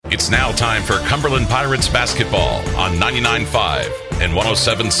It's now time for Cumberland Pirates basketball on 99.5 and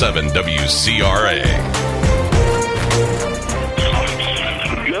 107.7 WCRA.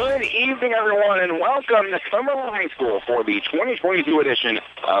 Good evening, everyone, and welcome to Cumberland High School for the 2022 edition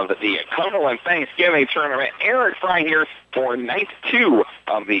of the Cumberland Thanksgiving Tournament. Eric Fry here for night 2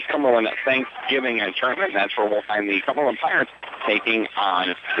 of the Cumberland Thanksgiving Tournament. That's where we'll find the Cumberland Pirates taking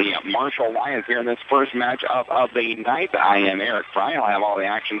on the Marshall Lions here in this first matchup of the night. I am Eric Fry. I'll have all the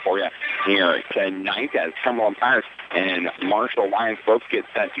action for you here tonight as Cumberland Pirates and Marshall Lions both get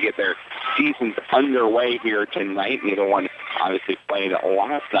set to get their seasons underway here tonight. Neither one obviously played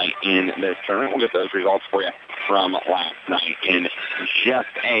last night in this tournament. We'll get those results for you from last night in just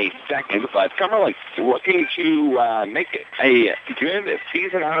a second. But Cumberland looking to make a good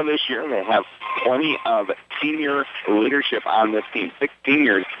season out of this year. They have plenty of senior leadership on this team. 6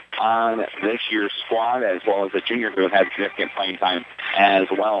 seniors on this year's squad, as well as a junior who had significant playing time as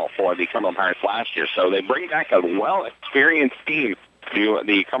well for the Cumberland Pirates last year. So they bring back a well-experienced team to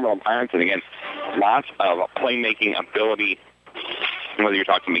the Cumberland Pirates, and again, lots of playmaking ability, whether you're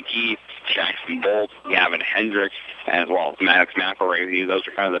talking McGee, Jackson Bolt, Gavin Hendricks, as well as Maddox McElravy. Those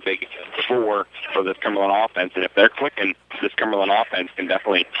are kind of the big 4 for this Cumberland offense, and if they're clicking, this Cumberland offense can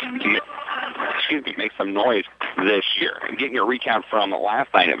definitely make some noise this year. And getting your recap from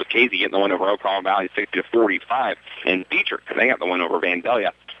last night, it was Casey getting the win over Oklahoma Valley 60-45, and Dietrich, they got the win over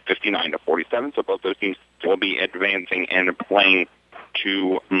Vandalia 59-47. So both those teams will be advancing and playing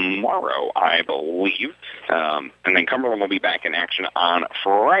tomorrow, I believe. And then Cumberland will be back in action on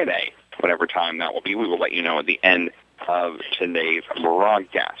Friday, whatever time that will be. We will let you know at the end of today's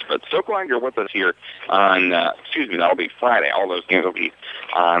broadcast. But so glad you're with us here on, that'll be Friday. All those games will be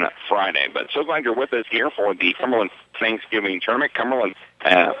on Friday. But so glad you're with us here for the Cumberland Thanksgiving Tournament. Cumberland,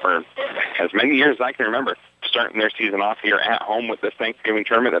 for as many years as I can remember, starting their season off here at home with this Thanksgiving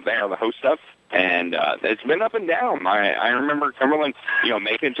Tournament that they are the host of. And it's been up and down. I remember Cumberland,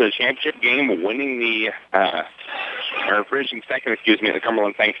 making it to the championship game, winning finishing second, the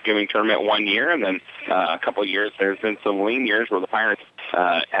Cumberland Thanksgiving Tournament one year, and then a couple of years, there's been some lean years where the Pirates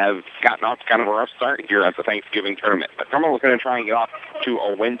have gotten off to kind of a rough start here at the Thanksgiving Tournament. But Cumberland was going to try and get off to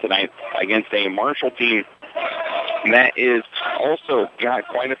a win tonight against a Marshall team that is also got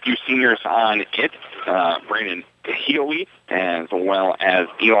quite a few seniors on it. Brandon Healy, as well as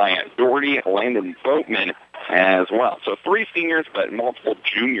Eli Doherty, Landon Boatman as well. So 3 seniors, but multiple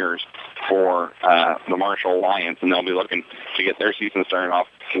juniors for the Marshall Lions, and they'll be looking to get their season started off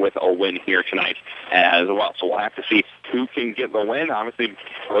with a win here tonight as well. So we'll have to see who can get the win. Obviously,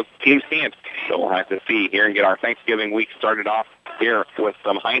 both teams can't. So we'll have to see here and get our Thanksgiving week started off here with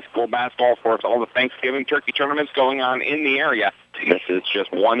some high school basketball. Of course, all the Thanksgiving turkey tournaments going on in the area. This is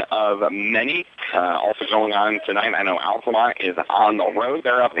just one of many also going on tonight. I know Altamont is on the road.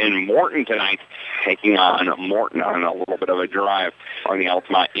 They're up in Morton tonight, taking on Morton on a little bit of a drive on the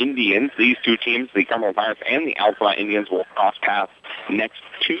Altamont Indians. These 2 teams, the Cumberland Pirates and the Altamont Indians, will cross paths next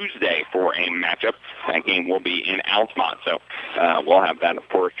Tuesday for a matchup. That game will be in Altamont. So we'll have that, of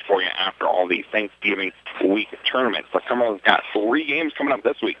course, for you after all the Thanksgiving week tournaments. But Cumberland's got 3 games coming up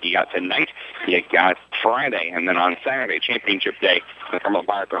this week. You got tonight, you got Friday, and then on Saturday, championship day. The Cumberland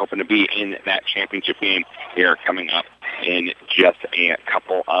Pirates are hoping to be in that championship game here coming up in just a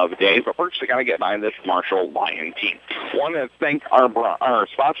couple of days. But first, we got to get by this Marshall Lion team. Want to thank our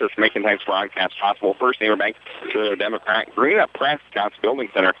sponsors for making tonight's broadcast possible. First, Neighbor Bank, Toledo Democrat, Green Up Press, Scott's Building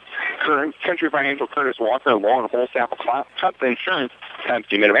Center, Country Financial, Curtis Walker, Lauren Holstaff, Cuts Insurance,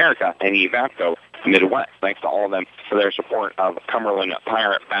 Pepsi Mid-America, and Evapco Midwest. Thanks to all of them for their support of Cumberland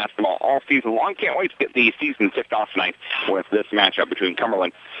Pirate basketball all season long. Can't wait to get the season kicked off tonight with this matchup between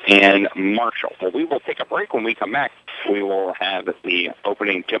Cumberland and Marshall. Well, we will take a break. When we come back, we will have the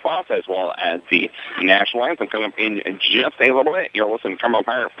opening tip-off as well as the national anthem coming up in just a little bit. You're listening to Cumberland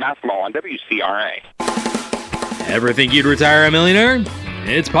Pirate basketball on WCRA. Ever think you'd retire a millionaire?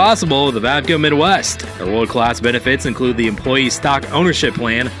 It's possible with Evapco Midwest. Their world-class benefits include the employee stock ownership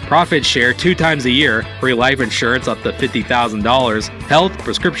plan, profit share 2 times a year, free life insurance up to $50,000, health,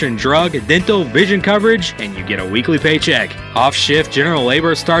 prescription drug, dental, vision coverage, and you get a weekly paycheck. Off-shift general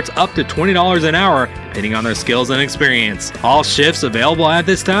labor starts up to $20 an hour, depending on their skills and experience. All shifts available at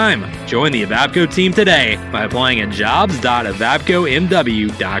this time. Join the Evapco team today by applying at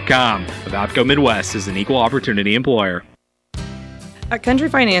jobs.evapcomw.com. Evapco Midwest is an equal opportunity employer. At Country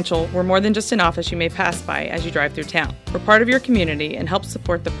Financial, we're more than just an office you may pass by as you drive through town. We're part of your community and help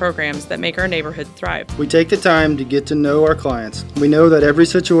support the programs that make our neighborhood thrive. We take the time to get to know our clients. We know that every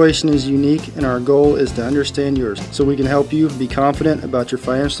situation is unique, and our goal is to understand yours so we can help you be confident about your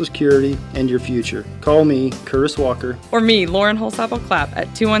financial security and your future. Call me, Curtis Walker. Or me, Lauren Holsapple-Clapp, at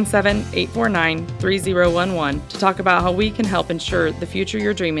 217-849-3011 to talk about how we can help ensure the future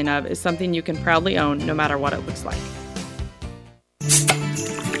you're dreaming of is something you can proudly own no matter what it looks like.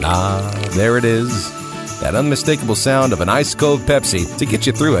 Ah, there it is. That unmistakable sound of an ice-cold Pepsi to get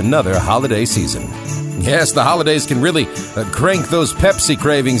you through another holiday season. Yes, the holidays can really crank those Pepsi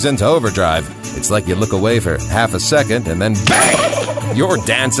cravings into overdrive. It's like you look away for half a second and then bang! You're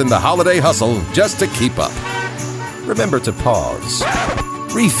dancing the holiday hustle just to keep up. Remember to pause,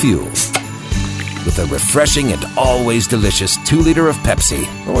 refuel with a refreshing and always delicious 2-liter of Pepsi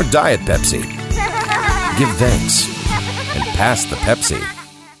or Diet Pepsi. Give thanks and pass the Pepsi.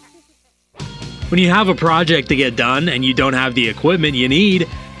 When you have a project to get done and you don't have the equipment you need,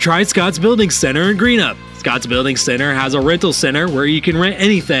 try Scott's Building Center in Greenup. Scott's Building Center has a rental center where you can rent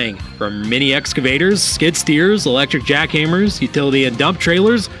anything from mini excavators, skid steers, electric jackhammers, utility and dump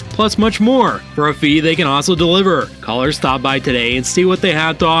trailers, plus much more. For a fee, they can also deliver. Call or stop by today and see what they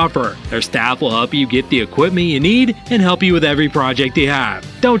have to offer. Their staff will help you get the equipment you need and help you with every project you have.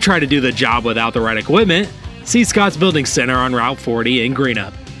 Don't try to do the job without the right equipment. See Scott's Building Center on Route 40 in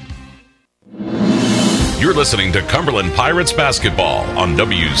Greenup. You're listening to Cumberland Pirates basketball on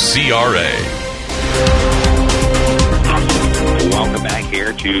WCRA. Welcome back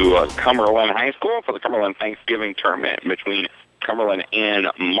here to Cumberland High School for the Cumberland Thanksgiving Tournament between Cumberland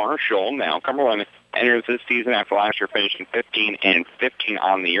and Marshall. Now, Cumberland enters this season after last year finishing 15-15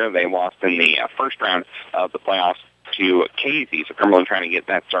 on the year. They lost in the first round of the playoffs to Casey. So Cumberland trying to get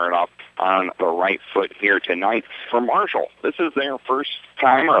that started off on the right foot here tonight. For Marshall, this is their first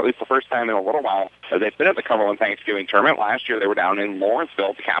time, or at least the first time in a little while, that they've been at the Cumberland Thanksgiving Tournament. Last year they were down in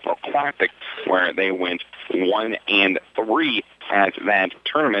Lawrenceville, the Capital Classic, where they went 1-3 at that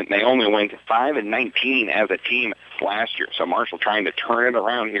tournament. They only went 5-19 as a team last year. So Marshall trying to turn it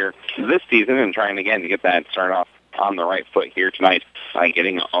around here this season and trying again to get that started off on the right foot here tonight by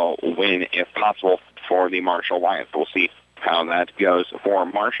getting a win if possible for the Marshall Lions. We'll see how that goes for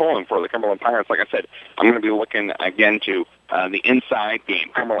Marshall. And for the Cumberland Pirates, like I said, I'm going to be looking again to the inside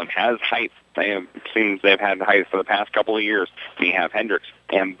game. Cumberland has height. Seems they've had height for the past couple of years. We have Hendricks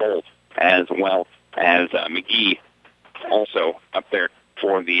and Bolt as well as McGee also up there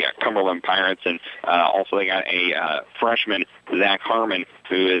for the Cumberland Pirates. And also they got a freshman, Zach Harmon,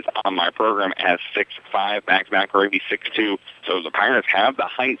 who is on my program as 6'5", back-to-back Ruby 6'2". So the Pirates have the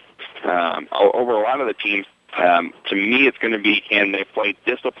height over a lot of the teams. To me, it's going to be, can they play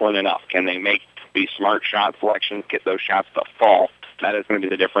disciplined enough? Can they make these smart shot selections, get those shots to fall? That is going to be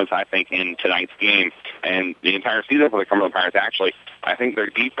the difference, I think, in tonight's game. And the entire season for the Cumberland Pirates, actually, I think their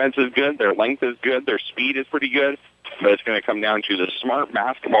defense is good, their length is good, their speed is pretty good, but it's going to come down to the smart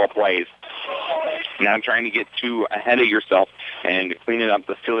basketball plays, not trying to get too ahead of yourself and cleaning up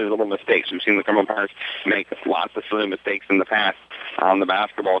the silly little mistakes. We've seen the Cumberland Pirates make lots of silly mistakes in the past on the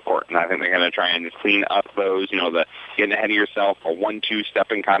basketball court, and I think they're going to try and clean up those, the getting ahead of yourself, a 1-2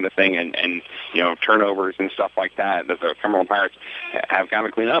 stepping kind of thing, and turnovers and stuff like that the Cumberland Pirates have got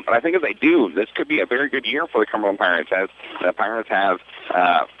to clean up. But I think if they do, this could be a very good year for the Cumberland Pirates, as the Pirates have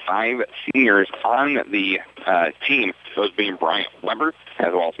 5 seniors on the team, those being Bryant Weber,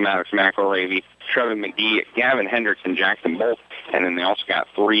 as well as Maddox McElravy, Trevin McGee, Gavin Hendricks, and Jackson Bolt. And then they also got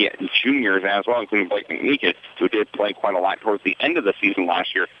 3 juniors as well, including Blake McMeekin, who did play quite a lot towards the end of the season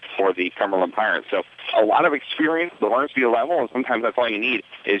last year for the Cumberland Pirates. So a lot of experience, the varsity level, and sometimes that's all you need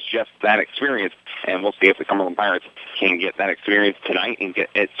is just that experience. And we'll see if the Cumberland Pirates can get that experience tonight and get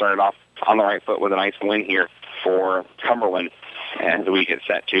it started off on the right foot with a nice win here for Cumberland as we get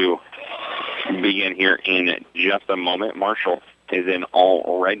set to begin here in just a moment. Marshall is in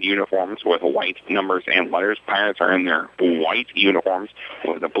all red uniforms with white numbers and letters. Pirates are in their white uniforms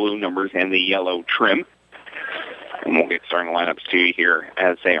with the blue numbers and the yellow trim. And we'll get starting lineups to you here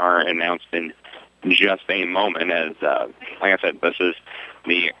as they are announced in just a moment. As, like I said, this is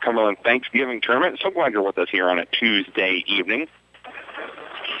the Cumberland Thanksgiving Tournament. So glad you're with us here on a Tuesday evening.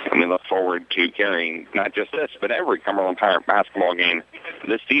 And we look forward to carrying not just this, but every Cumberland Pirate basketball game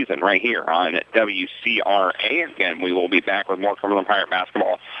this season right here on WCRA. Again, we will be back with more Cumberland Pirate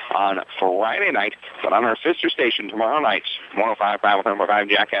basketball on Friday night, but on our sister station tomorrow night, 105.5 105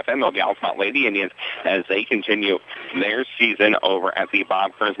 Jack FM, they'll be Altamont Lady Indians as they continue their season over at the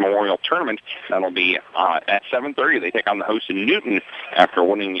Bob Kearns Memorial Tournament. That'll be at 7:30. They take on the host in Newton after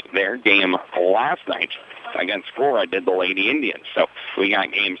winning their game last night against Florida did the Lady Indians. So we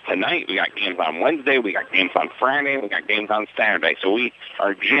got games tonight, we got games on Wednesday, we got games on Friday, we got games on Saturday. So we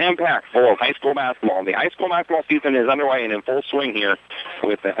are jam-packed full of high school basketball. The high school basketball season is underway and in full swing here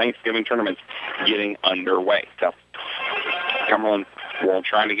with the Thanksgiving tournament getting underway. So Cumberland will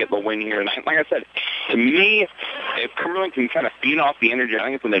try to get the win here tonight. Like I said, to me, if Cumberland can kind of feed off the energy, I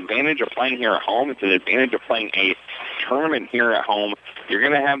think it's an advantage of playing here at home. It's an advantage of playing a tournament here at home. You're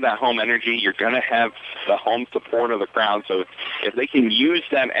going to have that home energy. You're going to have the home support of the crowd. So if they can use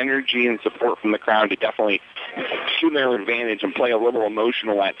that energy and support from the crowd to definitely to their advantage and play a little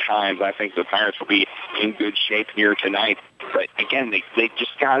emotional at times, I think the Pirates will be in good shape here tonight. But again, they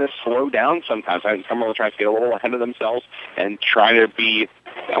just got to slow down sometimes. I think Cumberland tries to get a little ahead of themselves and try to be,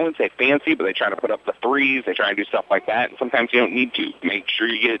 I wouldn't say fancy, but they try to put up the threes. They try to do stuff like that. And sometimes you don't need to. Make sure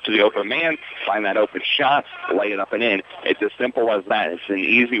you get it to the open man, find that open shot, lay it up and in. It's as simple as that. It's an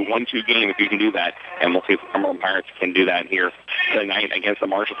easy 1-2 game if you can do that. And we'll see if the Cumberland Pirates can do that here tonight against the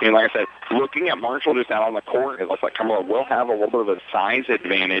Marshall team. Like I said, looking at Marshall just out on the court, it looks like Cumberland will have a little bit of a size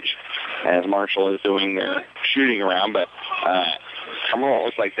advantage as Marshall is doing their shooting around. But Cumberland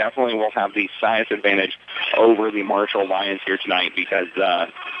looks like definitely will have the size advantage over the Marshall Lions here tonight because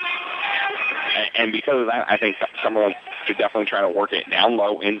because of that, I think Cumberland should definitely try to work it down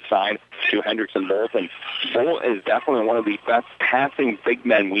low inside to Hendrickson Bolt. And Bolt is definitely one of the best passing big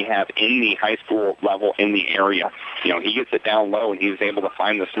men we have in the high school level in the area. You know, he gets it down low, and he's able to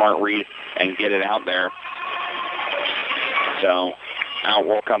find the smart read and get it out there. So out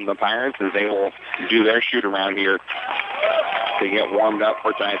will come the Pirates as they will do their shoot-around here to get warmed up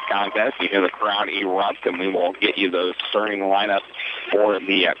for tonight's contest. You hear the crowd erupt, and we will get you the starting lineup for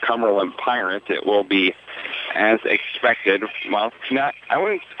the Cumberland Pirates. It will be as expected. Well, not, I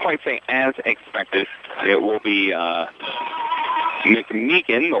wouldn't quite say as expected. It will be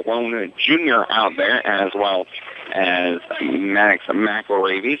McMeekin, the lone junior out there, as well as Maddox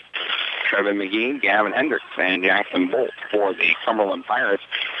McElravy, Trevin McGee, Gavin Hendricks, and Jackson Bolt for the Cumberland Pirates.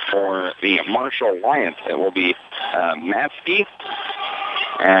 For the Marshall Lions, it will be Matsky,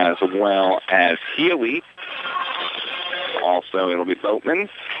 as well as Healy. Also, it'll be Boatman,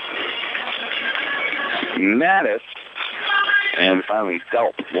 Mattis, and finally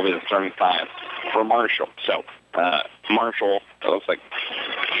Delp will be the starting five for Marshall. So Marshall, it looks like,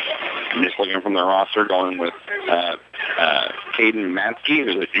 I'm just looking from their roster, going with Caden Matsky,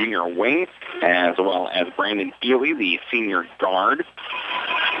 who's a junior wing, as well as Brandon Healy, the senior guard.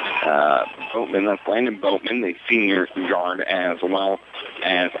 Boatman, that's Landon Boatman, the senior guard, as well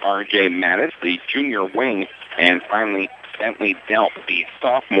as R.J. Mattis, the junior wing, and finally Bentley Delp, the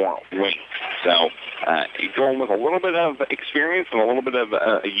sophomore wing. So going with a little bit of experience and a little bit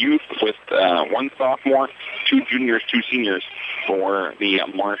of youth with one sophomore, 2 juniors, 2 seniors for the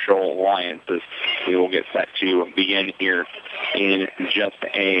Marshall Lions. As we will get set to begin here in just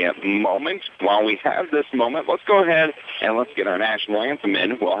a moment. While we have this moment, let's go ahead and let's get our national anthem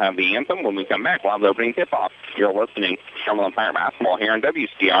in. We'll have the anthem when we come back. We'll have the opening tip-off. You're listening to Cumberland Pirate Basketball here on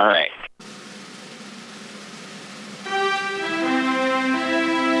WCRA.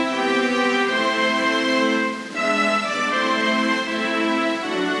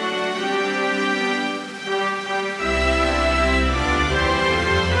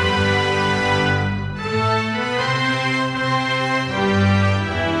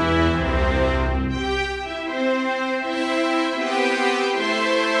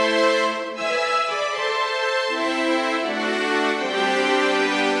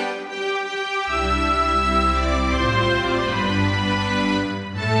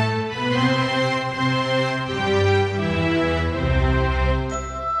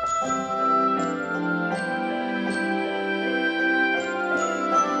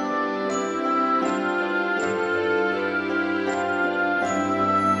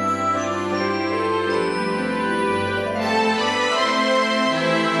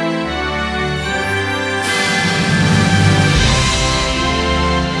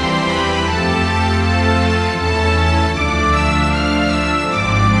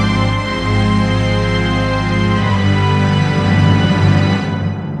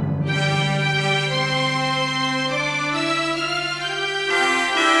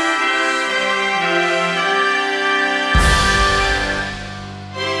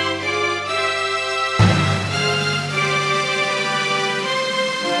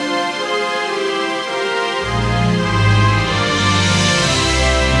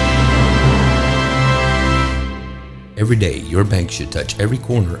 Every day, your bank should touch every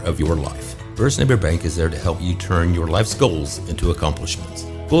corner of your life. First Neighbor Bank is there to help you turn your life's goals into accomplishments.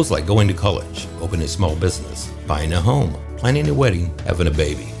 Goals like going to college, opening a small business, buying a home, planning a wedding, having a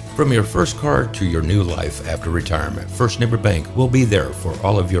baby. From your first car to your new life after retirement, First Neighbor Bank will be there for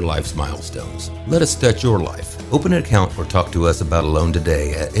all of your life's milestones. Let us touch your life. Open an account or talk to us about a loan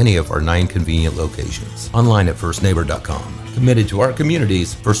today at any of our 9 convenient locations. Online at firstneighbor.com. Committed to our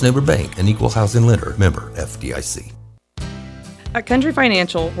communities, First Neighbor Bank, an equal housing lender, member FDIC. At Country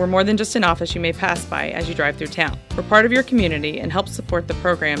Financial, we're more than just an office you may pass by as you drive through town. We're part of your community and help support the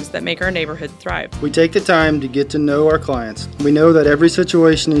programs that make our neighborhood thrive. We take the time to get to know our clients. We know that every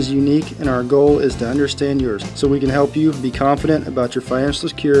situation is unique and our goal is to understand yours so we can help you be confident about your financial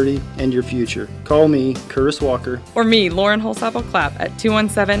security and your future. Call me, Curtis Walker. Or me, Lauren Holsapple-Clapp, at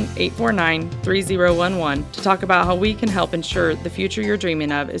 217-849-3011 to talk about how we can help ensure the future you're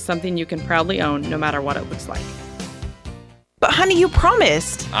dreaming of is something you can proudly own no matter what it looks like. But honey, you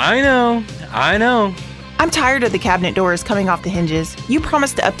promised. I know. I'm tired of the cabinet doors coming off the hinges. You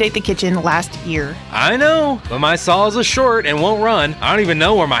promised to update the kitchen last year. I know, but my saw is a short and won't run. I don't even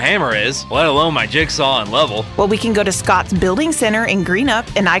know where my hammer is, let alone my jigsaw and level. Well, we can go to Scott's Building Center in Greenup,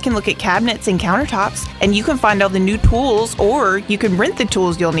 and I can look at cabinets and countertops, and you can find all the new tools, or you can rent the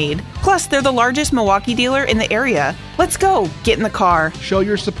tools you'll need. Plus, they're the largest Milwaukee dealer in the area. Let's go. Get in the car. Show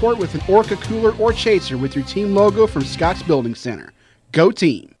your support with an Orca cooler or chaser with your team logo from Scott's Building Center. Go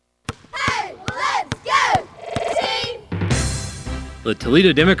team! Hey, let's go, team! The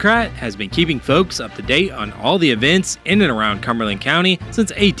Toledo Democrat has been keeping folks up to date on all the events in and around Cumberland County since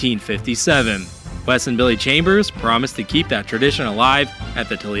 1857. Wes and Billy Chambers promised to keep that tradition alive at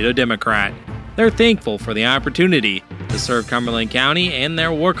the Toledo Democrat. They're thankful for the opportunity to serve Cumberland County, and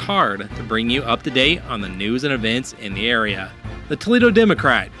they'll work hard to bring you up to date on the news and events in the area. The Toledo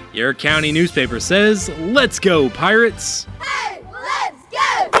Democrat, your county newspaper, says, "Let's go, Pirates!" Hey, let's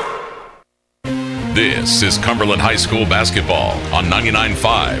go! This is Cumberland High School basketball on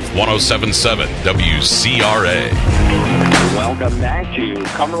 99.5, 107.7 WCRA. Welcome back to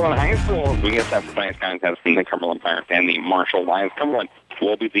Cumberland High School. We get that for tonight's contest between the Cumberland Pirates and the Marshall Lions. Cumberland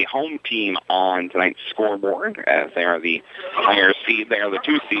will be the home team on tonight's scoreboard as they are the higher seed. They are the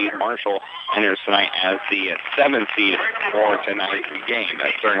 2 seed. Marshall enters tonight as the 7 seed for tonight's game.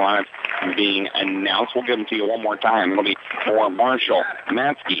 That starting lineup being announced. We'll give them to you one more time. It'll be for Marshall,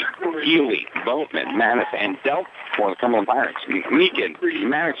 Matsky, Healy, Boatman, Mattis, and Delp for the Cumberland Pirates. Meekin,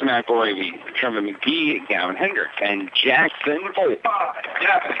 Maddox, McElravy, Trevor McGee, Gavin Hendricks, and Jackson Pope.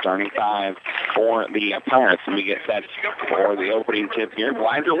 Starting 5 for the Pirates. And we get set for the opening tip here.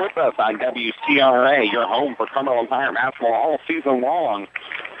 Glad you're with us on WCRA, your home for Cumberland Pirate basketball all season long.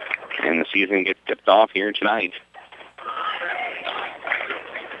 And the season gets tipped off here tonight.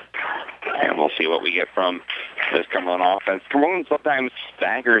 And we'll see what we get from this Cumberland offense. Cumberland sometimes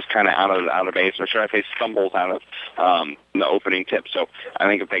staggers kind of out of base, or should I say stumbles out of the opening tip. So I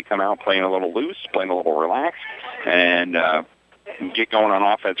think if they come out playing a little loose, playing a little relaxed, and get going on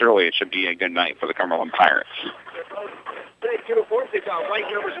offense early, it should be a good night for the Cumberland Pirates.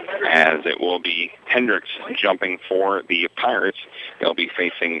 As it will be Hendricks jumping for the Pirates. They'll be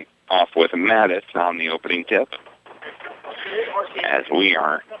facing off with Mattis on the opening tip. As we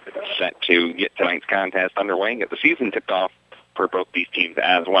are set to get tonight's contest underway and get the season tipped off for both these teams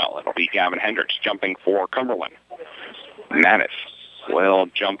as well. It'll be Gavin Hendricks jumping for Cumberland. Mattis will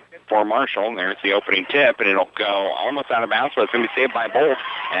jump for Marshall, and there's the opening tip, and it'll go almost out of bounds, but it's going to be saved by Bolt,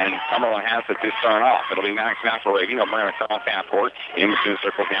 and Cumberland has it to start off. It'll be Max McElravy. He'll bring it across half court. Emerson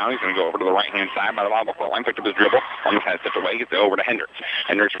circles down. He's going to go over to the right-hand side by the ball court line, picked up his dribble, almost has tipped away, gets it over to Hendricks.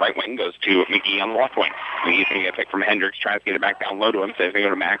 Hendricks' right wing goes to McGee on the left wing. McGee's going to get a pick from Hendricks, tries to get it back down low to him, so he's going to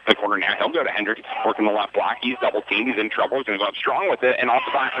go to Max in the corner now. He'll go to Hendricks, working the left block. He's double-teamed. He's in trouble. He's going to go up strong with it, and off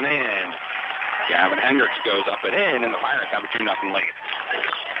the glass and in. Gavin Hendricks goes up and in, and the Pirates have a 2-0 lead.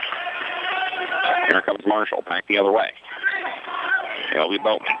 Here comes Marshall back the other way. It'll be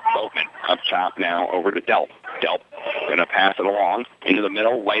Boatman. Boatman up top now over to Delp. Delp going to pass it along into the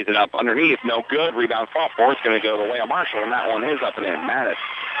middle, lays it up underneath. No good. Rebound fought for. It's going to go the way of Marshall, and that one is up and in. Mattis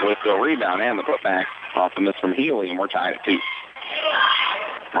with the rebound and the putback off the miss from Healy, and we're tied at 2.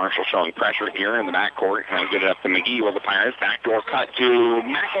 Marshall showing pressure here in the backcourt. And get it up to McGee with the Pirates. Backdoor cut to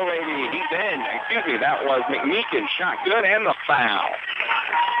McElravy. He's in. Excuse me, that was McMeekin. Shot good and the foul.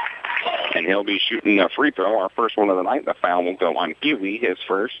 And he'll be shooting a free throw, our first one of the night. The foul will go on Healy, his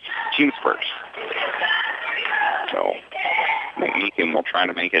first, team's first. So McMeekin will try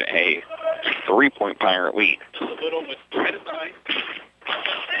to make it a 3-point Pirate lead.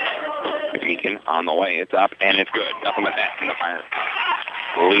 McMeekin on the way. It's up, and it's good. Nothing but that in the Pirates.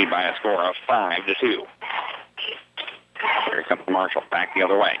 Lead by a score of 5-2. Here comes Marshall back the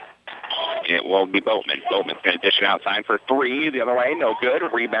other way. It will be Boatman. Boatman's going to dish it outside for 3. The other way, no good.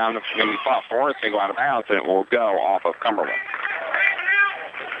 Rebound is going to be fought for. It's going to go out of bounds, and it will go off of Cumberland.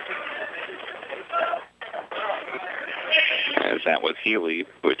 as that was Healy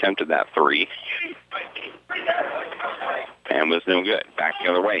who attempted that three. And was no good. Back the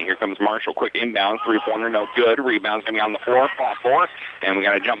other way. Here comes Marshall. Quick inbound. Three-pointer. No good. Rebound's going to be on the floor. Fought for. And we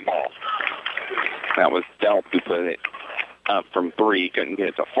got a jump ball. That was Delp who put it up from three. Couldn't get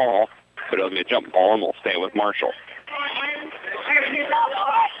it to fall. But it'll be a jump ball, and we'll stay with Marshall.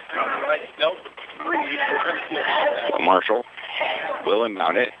 Marshall will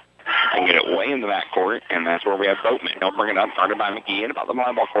inbound it and get it way in the backcourt, and that's where we have Boatman. He'll bring it up, guarded by McGee, and about the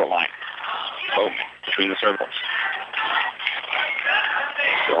volleyball court line. Boatman between the circles.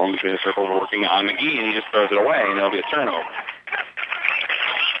 Still in between the circles, working on McGee, and he just throws it away, and it'll be a turnover.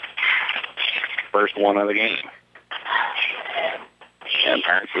 First one of the game. And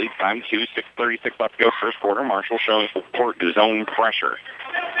Pirates lead 5-2, 6:36 left to go first quarter. Marshall showing support to zone pressure.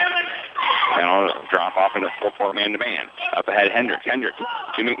 And I'll drop off into full court man-to-man. Up ahead, Hendricks. Hendricks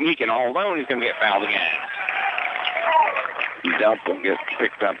to McMeekin all alone. He's going to get fouled again. Delp will get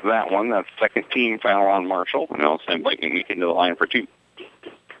picked up that one. That's second team foul on Marshall. And I'll send Blake McMeekin to the line for two.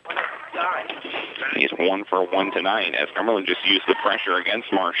 He's 1 for 1 tonight as Cumberland just used the pressure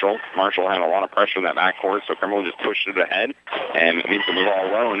against Marshall. Marshall had a lot of pressure in that backcourt, so Cumberland just pushed it ahead. And McMeekin can move all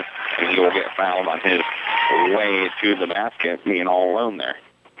alone, and he will get fouled on his way to the basket, being all alone there.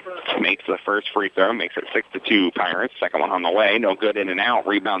 Makes the first free throw, makes it 6-2 Pirates. Second one on the way, no good, in and out.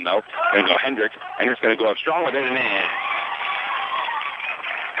 Rebound though, going to go Hendricks. Hendricks going to go up strong with it and in.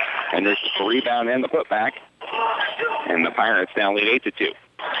 Hendricks the rebound and the putback, and the Pirates now lead 8-2.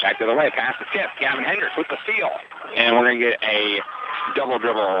 Back to the way, pass to Skip. Gavin Hendricks with the steal, and we're going to get a double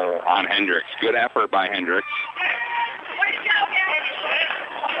dribble on Hendricks. Good effort by Hendricks.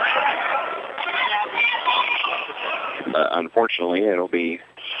 But unfortunately, it'll be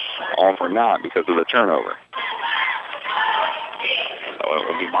all for naught because of the turnover. So it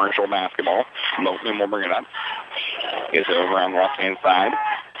will be Marshall basketball. Boatman will bring it up. Gets it over on the left-hand side.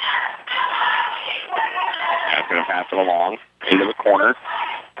 That's going to pass it along into the corner.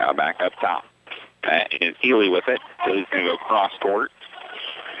 Now back up top. That is Healy with it. Healy's going to go cross-court.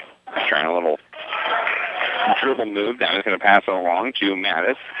 Trying a little dribble move. Now he's going to pass it along to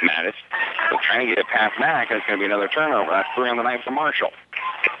Mattis. Mattis will try to get it past Mack, and it's going to be another turnover. That's 3 on the night for Marshall.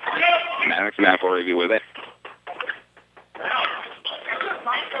 Maddox McElravy with it.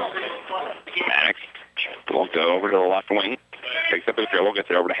 Maddox will go over to the left wing. Picks up his dribble, gets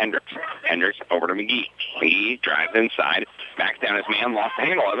it over to Hendricks. Hendricks over to McGee. McGee drives inside, backs down his man, lost the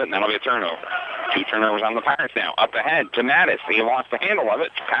handle of it, and that'll be a turnover. 2 turnovers on the Pirates now. Up ahead to Mattis. He lost the handle of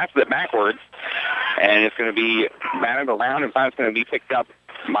it, passed it backwards, and it's going to be batted around, and it's going to be picked up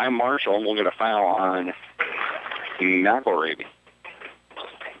by Marshall, and we'll get a foul on McElravy.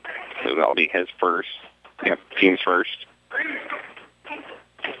 So that'll be his first. Yep, team's first.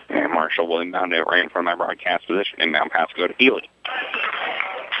 And Marshall will inbound it right in front of my broadcast position. Inbound pass go to Healy.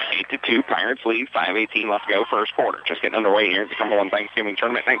 8-2, Pirates lead. 5:18 left to go, first quarter. Just getting underway here at the Cumberland Thanksgiving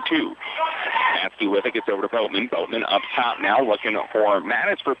Tournament, night 2. Matsky with it, gets over to Boatman. Boatman up top now, looking for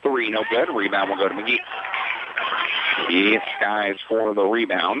Mattis for 3. No good. Rebound will go to McGee. He skies for the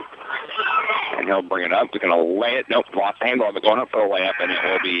rebound. And he'll bring it up. He's going to lay it. Nope, lost the handle of it, going up for the layup, and it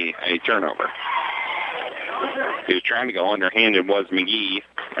will be a turnover. He was trying to go underhanded, was McGee,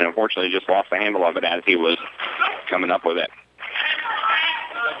 and unfortunately just lost the handle of it as he was coming up with it.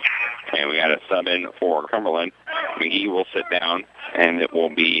 And we got a sub in for Cumberland. McGee will sit down, and it will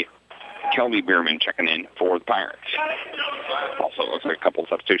be Kelby Bierman checking in for the Pirates. Also looks like a couple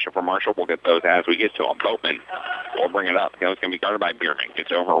substitution for Marshall. We'll get those as we get to them. Boatman will bring it up. It's going to be guarded by Bierman.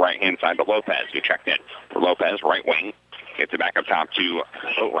 Gets over right-hand side to Lopez, who checked in. For Lopez, right wing. Gets it back up top to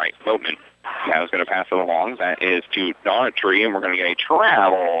Boatman. Now he's going to pass it along. That is to Daughtry, and we're going to get a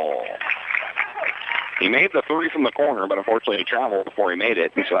travel. He made the 3 from the corner, but unfortunately he traveled before he made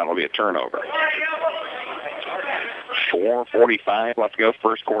it, and so that'll be a turnover. 4:45 left to go,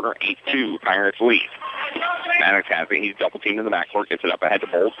 first quarter, 8-2, Pirates lead. Maddox has it. He's double teamed in the backcourt, gets it up ahead to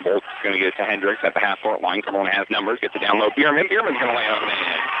Bolt. Bolt's going to get it to Hendricks at the half-court line. Cumberland has numbers, gets it down low. Bierman's going to lay it up and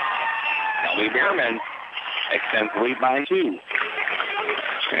in. Kelby Bierman extends the lead by 2.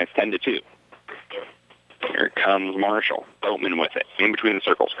 And it's 10-2. Here comes Marshall. Boatman with it. In between the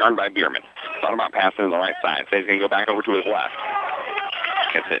circles. Guarded by Bierman. Thought about passing to the right side. Says he's going to go back over to his left.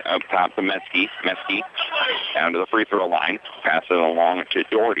 Gets it up top to Metzke. Metzke down to the free throw line. Pass it along to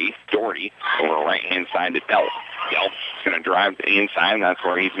Doherty. Doherty over right-hand side to Delp. Delp's going to drive to the inside, and that's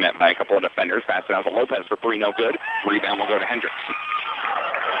where he's met by a couple of defenders. Pass it out to Lopez for 3, no good. Rebound will go to Hendricks.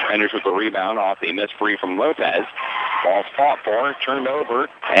 Hendricks with the rebound off the miss free from Lopez. Ball's fought for, turned over,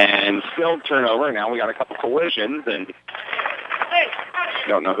 and still turnover. Now we got a couple collisions, and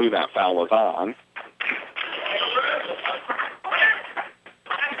don't know who that foul was on.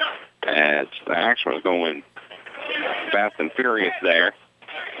 As the action was going fast and furious there,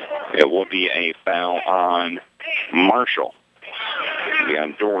 it will be a foul on Marshall. It'll be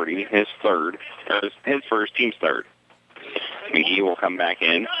on Doherty, his third, or his first, team's third. McGee will come back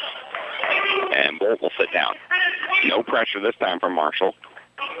in, and Bolt will sit down. No pressure this time from Marshall.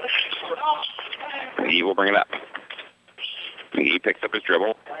 McGee will bring it up. McGee picks up his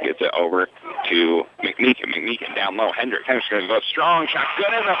dribble, gets it over to McMeekin. McMeekin down low. Hendricks going to go strong shot.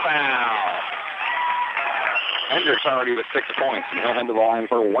 Good in the foul. Hendricks already with 6 points, and he'll head to the line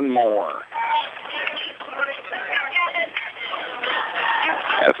for one more.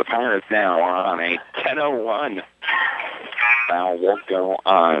 As the Pirates now are on a 10-0 foul will go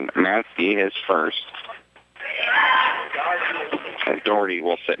on Matsky, his first. And Doherty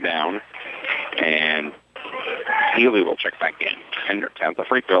will sit down, and Healy will check back in. Hendricks has the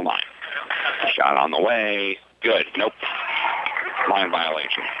free throw line. Shot on the way. Good. Nope. Line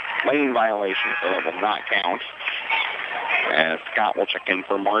violation. Lane violation, so it will not count. And Scott will check in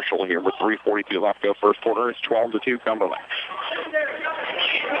for Marshall here with 3:42 left to go. First quarter is 12-2 Cumberland.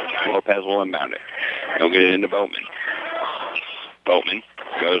 Lopez will inbound it. He'll get it into Boatman. Boatman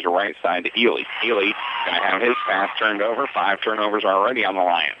goes right side to Healy. Healy going to have his pass turned over. 5 turnovers already on the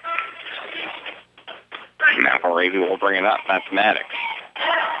line. McElravy will bring it up. That's Maddox.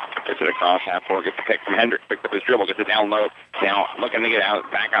 Gets it across half court, gets the pick from Hendricks, picks up his dribble, gets it down low. Now looking to get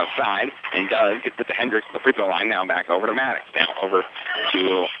out, back outside, and does. Gets it to Hendricks at the free throw line. Now back over to Maddox. Now over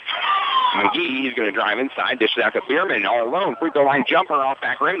to McGee. He's going to drive inside, dishes out to Bierman all alone. Free throw line jumper off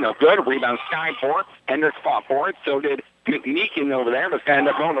back rim. No good. Rebound Sky for it. Hendricks fought for it. So did McMeekin over there, but it's going to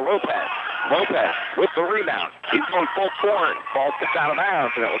end up going to Lopez. Lopez with the rebound. He's going full court. Ball gets out of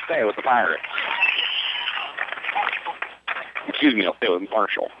bounds, and it will stay with the Pirates. Excuse me, it'll stay with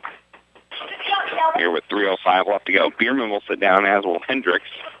Marshall. Here with 3:05 left to go. Bierman will sit down, as will Hendricks.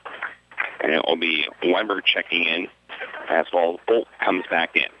 And it will be Weber checking in as well as Bolt comes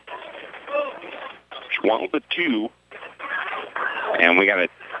back in. 12-2. And we got a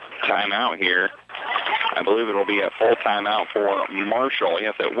timeout here. I believe it'll be a full timeout for Marshall.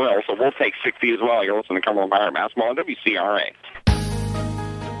 Yes, it will. So we'll take 60 as well. You're listening to Cumberland Pirate Basketball on WCRA.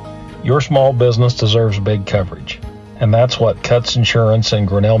 Your small business deserves big coverage. And that's what Cuts Insurance and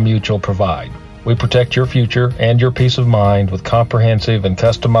Grinnell Mutual provide. We protect your future and your peace of mind with comprehensive and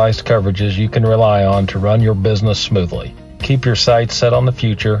customized coverages you can rely on to run your business smoothly. Keep your sights set on the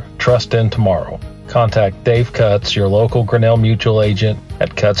future. Trust in tomorrow. Contact Dave Cuts, your local Grinnell Mutual agent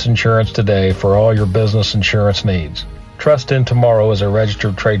at Cuts Insurance today for all your business insurance needs. Trust in tomorrow is a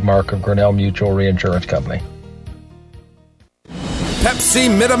registered trademark of Grinnell Mutual Reinsurance Company. Pepsi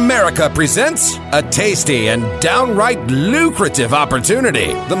Mid-America presents a tasty and downright lucrative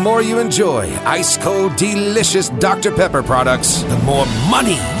opportunity. The more you enjoy ice-cold, delicious Dr. Pepper products, the more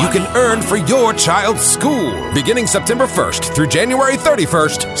money you can earn for your child's school. Beginning September 1st through January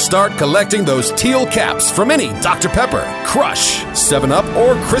 31st, start collecting those teal caps from any Dr. Pepper, Crush, 7-Up,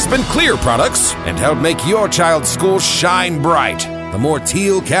 or Crisp and Clear products and help make your child's school shine bright. The more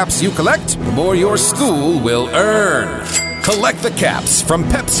teal caps you collect, the more your school will earn. Collect the caps from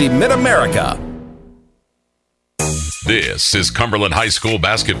Pepsi Mid-America. This is Cumberland High School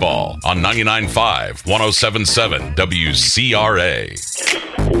basketball on 99.5, 107.7 WCRA.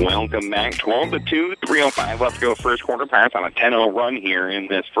 Welcome back. 12-2, 3:05 left to go first quarter. Pirates on a 10-0 run here in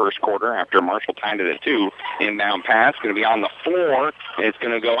this first quarter after Marshall tied it at 2. Inbound pass going to be on the floor. It's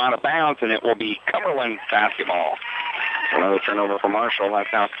going to go out of bounds, and it will be Cumberland basketball. Another turnover for Marshall. That's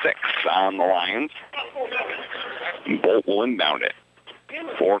now 6 on the Lions. Bolt will inbound it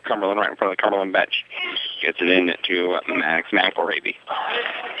for Cumberland right in front of the Cumberland bench. Gets it in to Maddox McElravy.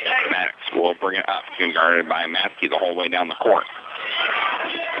 Maddox will bring it up. Being guarded by Matsky the whole way down the court.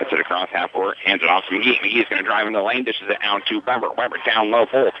 Gets it across half court. Hands it off to McGee. McGee's going to drive into the lane. Dishes it out to Weber. Weber down low.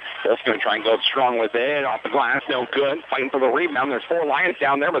 Bolt. Bolt's going to try and go strong with it. Off the glass. No good. Fighting for the rebound. There's 4 Lions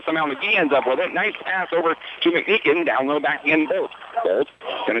down there, but somehow McGee ends up with it. Nice pass over to McMeekin. Down low back in Bolt. Bolt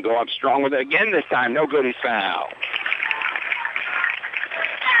going to go up strong with it again this time. No good. He's fouled.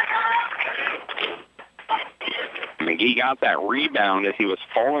 McGee got that rebound as he was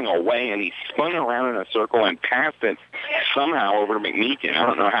falling away, and he spun around in a circle and passed it somehow over to McMeekin. I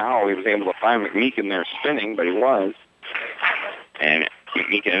don't know how he was able to find McMeekin there spinning, but he was. And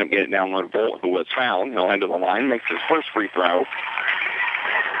McMeekin ended up getting it down low to Bolt, who was fouled. He'll head to the line, makes his first free throw.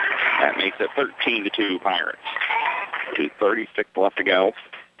 That makes it 13-2 Pirates. 2:36 left to go.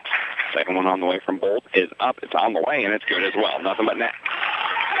 Second one on the way from Bolt is up. It's on the way, and it's good as well. Nothing but net.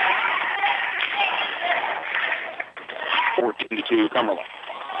 14-2 Cumberland.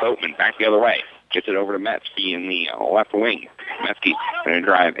 Boatman back the other way. Gets it over to Metzke in the left wing. Mesky going to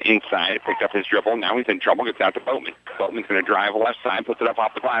drive inside, picked up his dribble. Now he's in trouble, gets out to Boatman. Boatman's going to drive left side, puts it up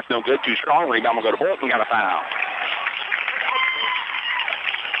off the glass. No good, too strong. Rebound will go to Bolton, got a foul.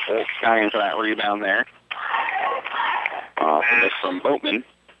 Bolt skying for that rebound there. This from Boatman.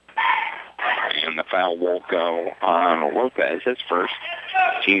 And the foul will go on Lopez, his first.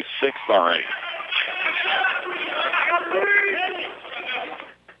 Team sixth already.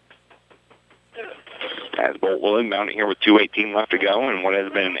 As Bolt will inbound it here with 2:18 left to go in what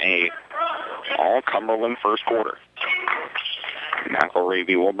has been a all-Cumberland first quarter.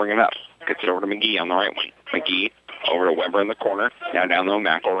 McElravy will bring it up. Gets it over to McGee on the right wing. McGee over to Weber in the corner. Now down low,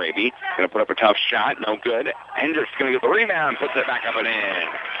 McElravy. Going to put up a tough shot. No good. Hendricks going to get the rebound. Puts it back up and in.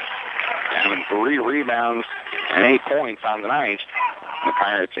 Having 3 rebounds and 8 points on the night. The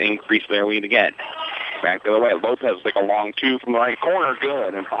Pirates increase their lead again. Back the other way. Lopez took a long 2 from the right corner.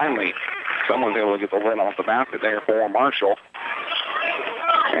 Good. And finally, someone's able to get the lid off the basket there for Marshall.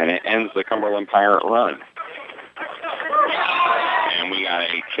 And it ends the Cumberland Pirate run. And we got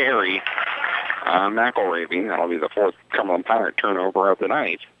a carry on McElravy. That'll be the 4th Cumberland Pirate turnover of the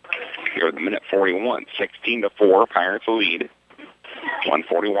night. Here at the minute 41. 16-4, Pirates lead.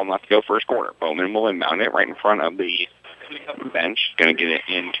 1:41 left to go first quarter. Bowman will inbound it right in front of the bench. Going to get it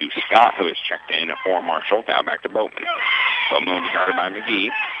into Scott, who is checked in for Marshall. Now back to Bowman. Bowman will be guarded by McGee.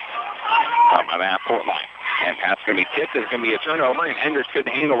 Up by the half-court line. And pass is going to be tipped. It's going to be a turnover, and Hendricks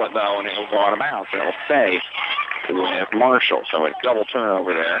couldn't handle it, though, and it will go out of bounds. And it will stay with Marshall. So a double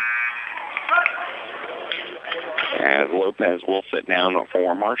turnover there. As Lopez will sit down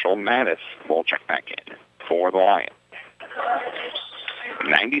for Marshall. Mattis will check back in for the Lions.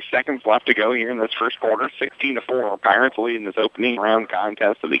 90 seconds left to go here in this first quarter. 16-4. Pirates lead in this opening round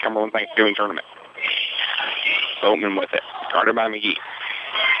contest of the Cumberland Thanksgiving Tournament. Boatman with it. Guarded by McGee.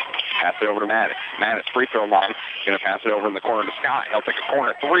 Pass it over to Mattis. Mattis, free throw line. Going to pass it over in the corner to Scott. He'll take a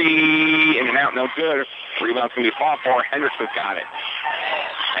corner 3. In and out, no good. Rebound's going to be fought for. Hendricks has got it.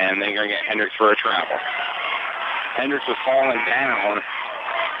 And they're going to get Hendricks for a travel. Hendricks was falling down.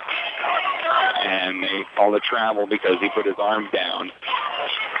 And they called a travel because he put his arm down.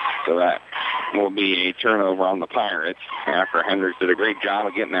 So that will be a turnover on the Pirates. After Hendricks did a great job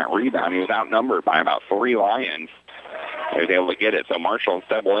of getting that rebound, he was outnumbered by about 3 Lions. He was able to get it. So Marshall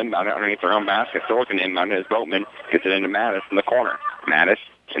instead will inbound it underneath their own basket. Still looking to inbound it as Boatman gets it into Mattis in the corner. Mattis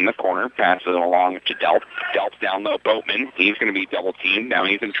in the corner, passes it along to Delp. Delp's down low, Boatman. He's going to be double teamed. Now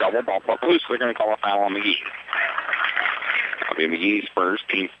he's in trouble. Ball put loose. They're going to call a foul on McGee. That'll be McGee's first,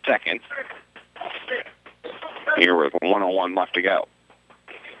 team's second. Here with 1:01 left to go.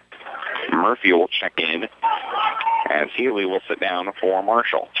 Murphy will check in as Healy will sit down for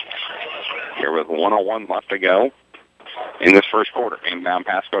Marshall. Here with 1:01 left to go in this first quarter. Inbound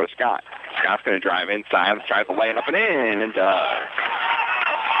pass go to Scott. Scott's going to drive inside, tries to lay it up and in, and does.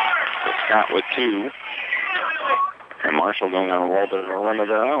 So Scott with 2. And Marshall going on a little bit of a run of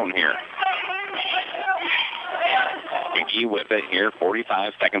their own here. McGee with it here,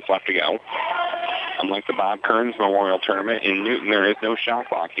 45 seconds left to go. Unlike the Bob Kearns Memorial Tournament in Newton, there is no shot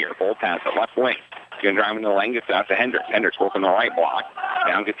clock here. Full pass at left wing. He's going to drive into the lane, gets out to Hendricks. Hendricks working the right block.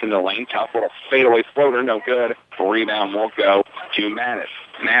 Down gets into the lane. Tough little fadeaway floater, no good. The rebound will go to Mattis.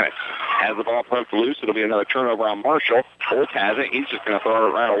 Mattis has the ball poked loose. It'll be another turnover on Marshall. Holt has it. He's just going to throw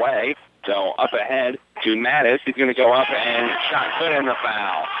it right away. So up ahead to Mattis. He's going to go up and shot good in the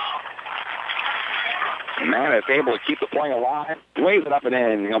foul. Mattis able to keep the play alive. Waves it up and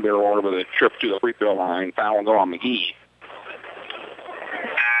in. He'll be rewarded with a trip to the free throw line. Foul will go on McGee.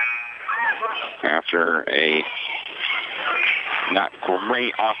 After a not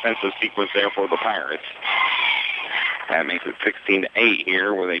great offensive sequence there for the Pirates. That makes it 16-8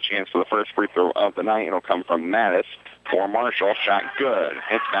 here with a chance for the first free throw of the night. It'll come from Mattis for Marshall. Shot good.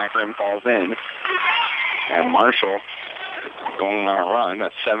 Hits back rim, falls in. And Marshall going on a run, a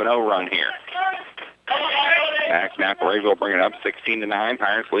 7-0 run here. McElravy will bring it up 16-9.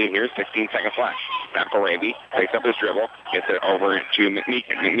 Pirates lead here, 16 seconds left. McElravy takes up his dribble, gets it over to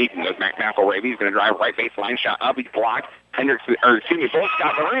McMeekin. McMeekin goes back to McElravy. He's going to drive right baseline, shot up, he's blocked. Bolt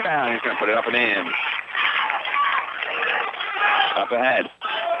got the rebound. He's going to put it up and in. Up ahead.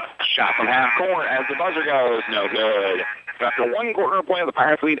 Shot from half court as the buzzer goes. No good. After 1 quarter of play, the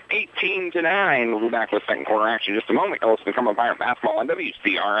Pirates lead 18-9. We'll be back with second quarter action in just a moment. You'll listen to Cumberland Pirate Basketball on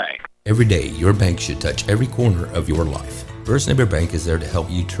WCRA. Every day, your bank should touch every corner of your life. First Neighbor Bank is there to help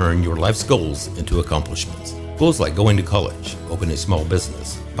you turn your life's goals into accomplishments. Goals like going to college, opening a small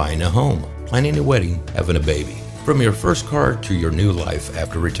business, buying a home, planning a wedding, having a baby. From your first car to your new life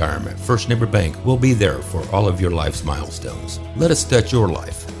after retirement, First Neighbor Bank will be there for all of your life's milestones. Let us touch your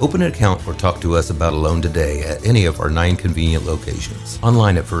life. Open an account or talk to us about a loan today at any of our 9 convenient locations.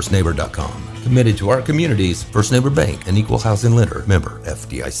 Online at firstneighbor.com. Committed to our communities, First Neighbor Bank, an equal housing lender, member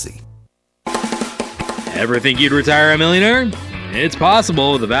FDIC. Ever think you'd retire a millionaire? It's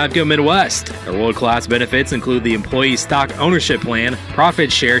possible with the Vavco Midwest. Their world-class benefits include the employee stock ownership plan, profit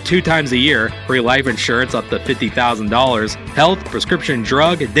share 2 times a year, free life insurance up to $50,000, health, prescription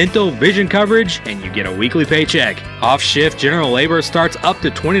drug, dental, vision coverage, and you get a weekly paycheck. Off-shift general labor starts up to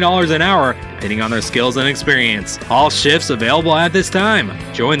 $20 an hour, depending on their skills and experience. All shifts available at this time.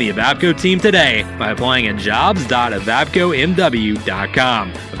 Join the Vavco team today by applying at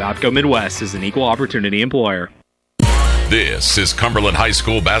jobs.avavcomw.com. Vavco Midwest is an equal opportunity employer. This is Cumberland High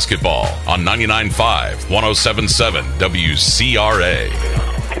School basketball on 99.5, 107.7 WCRA.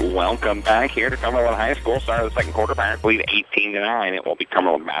 Welcome back here to Cumberland High School. Start of the second quarter, Pirates lead 18-9. It will be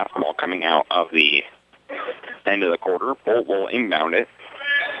Cumberland basketball coming out of the end of the quarter. Bolt will inbound it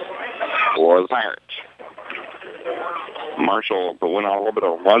for the Pirates. Marshall went on a little bit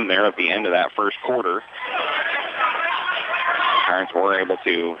of a run there at the end of that first quarter. Pirates were able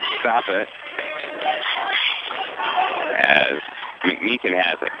to stop it as McMeekin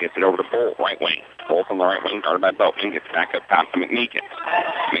has it. Gets it over to Bolt, right wing. Bolt on the right wing, guarded by Boatman. Gets back up top to McMeekin.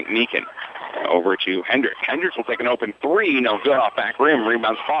 McMeekin over to Hendricks. Hendricks will take an open 3. No good off back rim.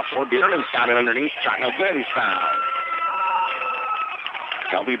 Rebound spot for Bierman's got it underneath. Shot no good. He's fouled.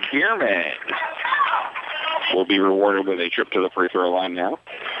 Shelby Bierman will be rewarded with a trip to the free throw line now.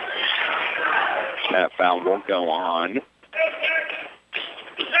 That foul won't go on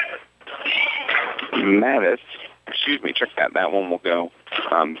Mattis. Excuse me, check that. That one will go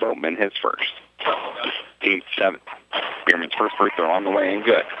Boatman, his first. Team 7. Bierman's first free throw on the way and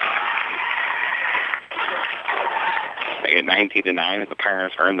good. They get 19-9 as the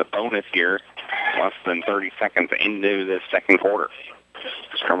Pirates are in the bonus here. Less than 30 seconds into this second quarter.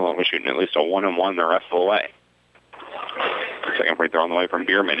 Cromwell was shooting at least a 1-and-1 the rest of the way. Second free throw on the way from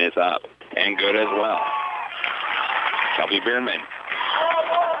Bierman is up and good as well. Shelby Bierman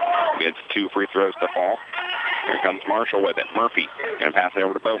gets 2 free throws to fall. Here comes Marshall with it. Murphy going to pass it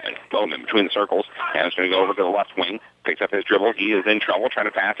over to Boatman. Boatman between the circles. And it's going to go over to the left wing. Picks up his dribble. He is in trouble trying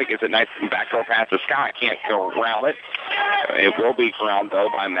to pass it. Gets a nice backdoor pass to Scott. Can't go around it. It will be ground, though,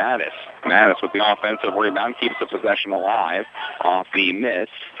 by Mattis. Mattis with the offensive rebound keeps the possession alive off the miss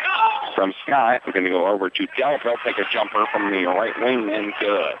from Scott. We're going to go over to Delp. They'll take a jumper from the right wing and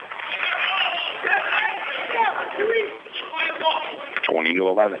good.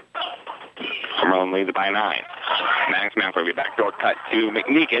 20-11. Cumberland leads by 9. Max McElroy backdoor cut to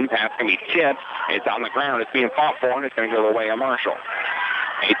McMeekin. Pass can be tipped. It's on the ground. It's being fought for, and it's going to go the way of Marshall.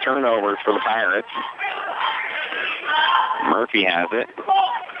 8 turnovers for the Pirates. Murphy has it.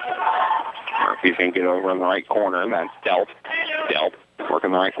 Murphy's going to get over in the right corner. That's Delp. Delp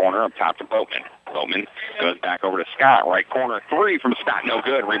working the right corner up top to Boatman. Boatman goes back over to Scott. Right corner 3 from Scott. No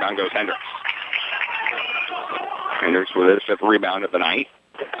good. Rebound goes Hendricks. Hendricks with his 5th rebound of the night.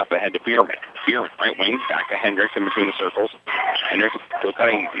 Up ahead to Bierman. Bierman, right wing, back to Hendricks in between the circles. Hendricks still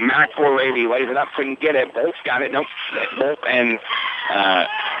cutting. McElravy lays it up, couldn't get it. Bolt's got it. Nope. Bolt and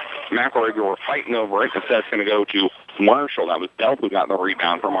McElravy were fighting over it. Instead, it's going to go to Marshall. That was Delp who got the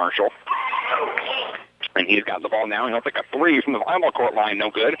rebound for Marshall. And he's got the ball now. He'll take a 3 from the volleyball court line.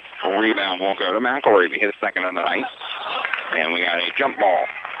 No good. Rebound won't go to McElravy. His second on the night. And we got a jump ball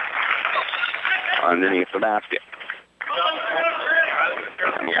underneath the basket.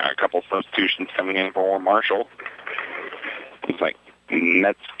 We got a couple substitutions coming in for Marshall. Looks like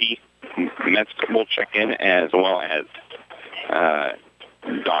Metzke will check in as well as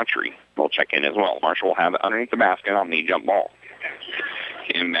Daughtry will check in as well. Marshall will have it underneath the basket on the jump ball.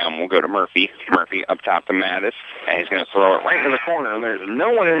 Inbound will go to Murphy. Murphy up top to Mattis. And he's going to throw it right into the corner. And there's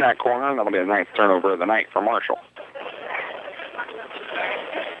no one in that corner. That'll be a nice turnover of the night for Marshall.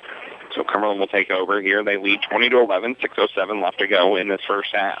 So Cumberland will take over here. They lead 20-11, 6:07 left to go in this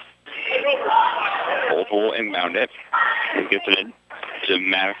first half. Bolt will inbound it. He gets it in to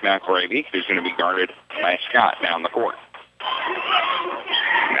Max McElravy, who's going to be guarded by Scott down the court.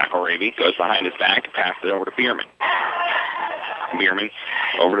 McElravy goes behind his back, passes it over to Bierman. Bierman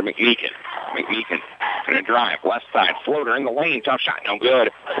over to McMeekin. McMeekin going to drive, left side, floater in the lane, tough shot, no good.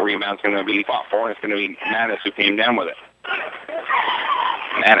 Rebound's going to be fought for, and it's going to be Mattis who came down with it.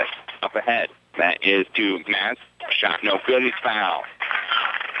 Mattis up ahead. That is to Mattis. Shot no good, he's fouled.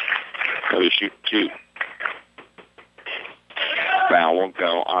 So he shoots 2. Foul will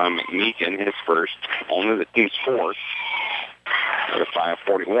go on McMeekin, his first, only the team's 4th. With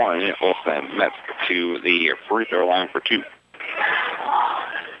 5:41, it will send Mets to the free throw line for 2.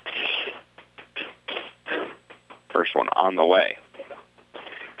 First one on the way.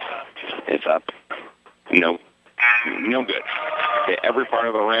 It's up. No good. Hit every part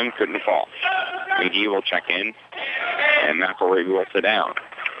of the rim, couldn't fall. McGee will check in, and McElravy will sit down.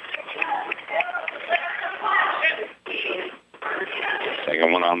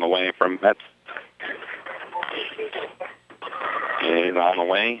 Second one on the way from Betts. It is on the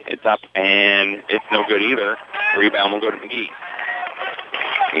way. It's up, and it's no good either. Rebound will go to McGee.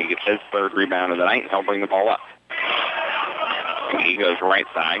 He gets his third rebound of the night, and he'll bring the ball up. McGee goes right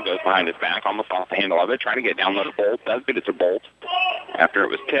side, goes behind his back, almost off the handle of it, trying to get down to Bolt. Does get it to Bolt. After it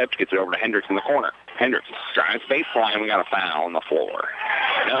was tipped, gets it over to Hendricks in the corner. Hendricks drives baseline. We got a foul on the floor.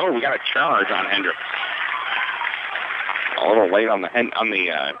 No, we got a charge on Hendricks. A little late on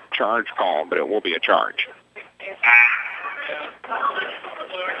the charge call, but it will be a charge.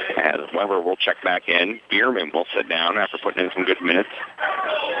 As Weber will check back in. Bierman will sit down after putting in some good minutes.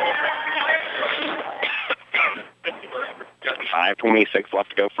 5:26 left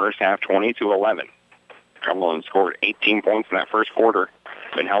to go first half, 20-11. Cumberland scored 18 points in that first quarter,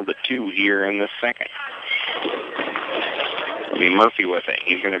 been held to 2 here in the second. It'll be Murphy with it.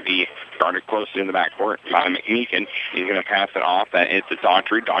 He's going to be guarded close in the backcourt by McMeekin. He's going to pass it off. It's to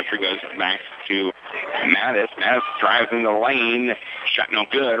Daughtry. Daughtry goes back to Mattis. Mattis drives in the lane. Shot no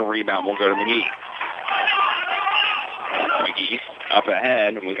good. Rebound will go to McGee. McGee up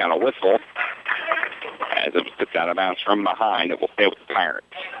ahead, and we got a whistle. As it was tipped out of bounds from behind, it will stay with the Pirates.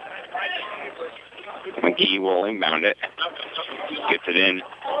 McGee will inbound it. Gets it in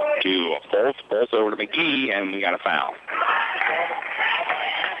to Bolts. Bolts over to McGee, and we got a foul.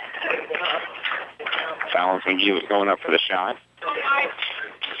 Foul on McGee was going up for the shot.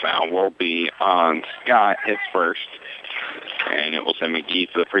 Foul will be on Scott, his first. And it will send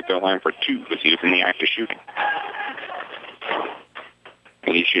McGee to the free throw line for 2 because he was in the act of shooting.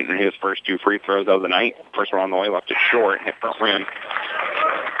 He's shooting his first 2 free throws of the night. First one on the way, left it short, hit front rim.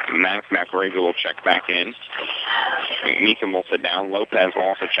 Max McElravy will check back in. Meekin will sit down. Lopez will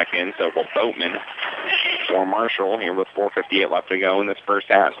also check in. So will Boatman for Marshall here with 4:58 left to go in this first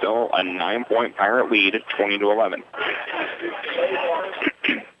half. Still a 9-point Pirate lead at 20-11.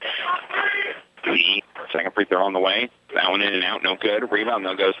 The second free throw on the way. That one in and out, no good. Rebound,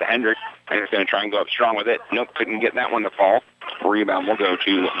 though, goes to Hendricks. Hendricks going to try and go up strong with it. Nope, couldn't get that one to fall. Rebound will go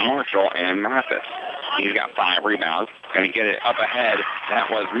to Marshall and Mathis. He's got 5 rebounds. Going to get it up ahead.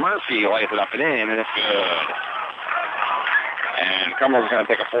 That was Murphy. Lays it up and in, and it's good. And Cumberland's going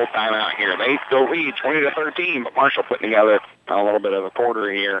to take a full timeout here. They still lead 20-13, but Marshall putting together a little bit of a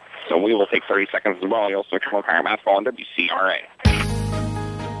quarter here. So we will take 30 seconds as well. You'll switch from Pirate Basketball on WCRA.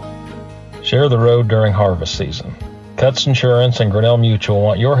 Share the road during harvest season. Cuts Insurance and Grinnell Mutual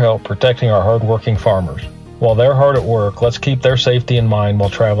want your help protecting our hard-working farmers. While they're hard at work, let's keep their safety in mind while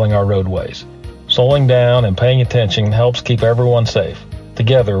traveling our roadways. Slowing down and paying attention helps keep everyone safe.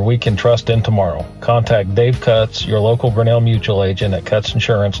 Together, we can trust in tomorrow. Contact Dave Cutts, your local Grinnell Mutual agent at Cutts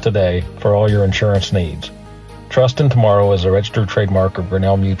Insurance today for all your insurance needs. Trust in tomorrow is a registered trademark of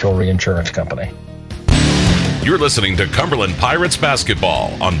Grinnell Mutual Reinsurance Company. You're listening to Cumberland Pirates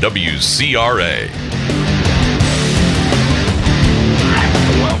basketball on WCRA.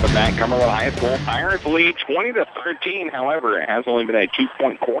 Welcome back, Cumberland High School. Pirates lead 20-13. However, it has only been a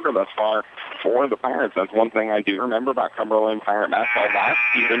 2-point quarter thus far for the Pirates. That's one thing I do remember about Cumberland Pirate basketball last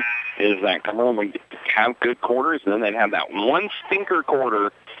season is that Cumberland would have good quarters, and then they'd have that one stinker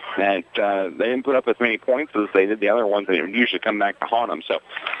quarter that they didn't put up as many points as they did the other ones, and it would usually come back to haunt them. So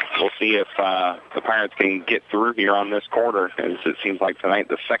we'll see if the Pirates can get through here on this quarter, as it seems like tonight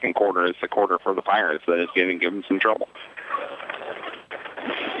the second quarter is the quarter for the Pirates that is going to give them some trouble.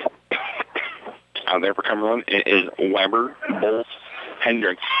 Out there for Cumberland, it is Weber, Bolts,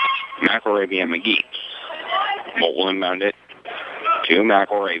 Hendricks, McElravy, and McGee. Bolt will inbound it to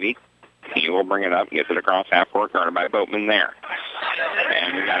McElravy. He will bring it up, gets it across half court, guarded by Boatman there.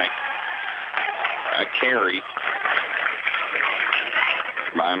 And we got a carry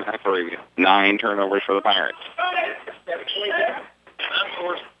by McElravy. 9 turnovers for the Pirates.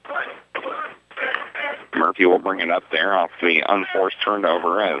 Murphy will bring it up there off the unforced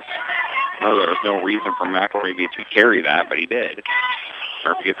turnover as there was no reason for McElravy to carry that, but he did.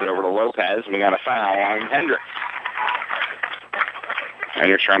 Murphy gets it over to Lopez. We got a foul on Hendricks.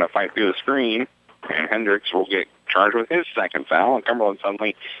 Hendricks trying to fight through the screen, and Hendricks will get charged with his second foul, and Cumberland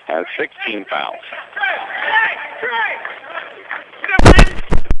suddenly has 16 fouls.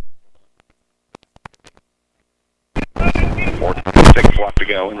 4:26 left to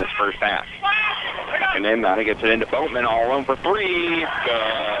go in this first half. Bierman in. Now he gets it into Boatman all alone for three.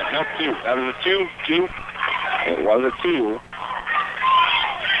 No, two. That was a two. It was a two.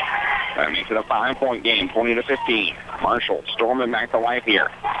 That makes it a 5-point game, 20-15. Marshall storming back to life here.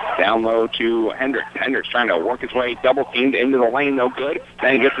 Down low to Hendricks. Hendricks trying to work his way double teamed into the lane, no good.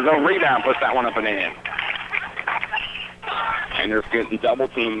 Then he gets his own rebound, puts that one up and in. Hendricks getting double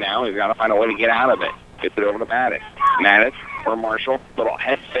teamed now. He's got to find a way to get out of it. Gets it over to Maddox. Maddox for Marshall. Little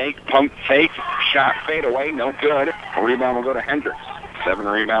head fake, pump fake, shot fade away, no good. A rebound will go to Hendricks. 7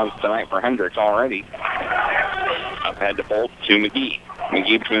 rebounds tonight for Hendricks already. Up ahead to Bolt to McGee.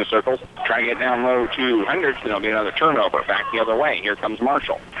 McGee between the circles. Try to get down low to Hendricks, and it'll be another turnover. Back the other way. Here comes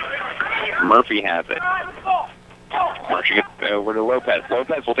Marshall. Murphy has it. Marshall gets over to Lopez.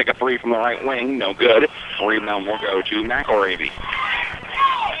 Lopez will take a three from the right wing. No good. Rebound will go to McElravy.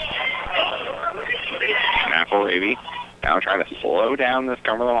 McElravy now trying to slow down this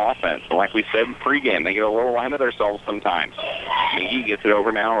Cumberland offense. But like we said in pregame, they get a little ahead of themselves sometimes. McGee gets it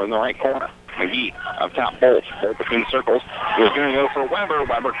over now in the right corner. McGee up top, Bolt between the circles. He was going to go for Weber.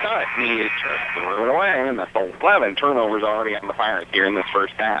 Weber cut. And he threw it away. And that's 11 turnovers already on the Pirates here in this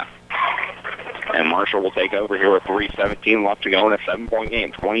first half. And Marshall will take over here with 3:17 left to go in a 7-point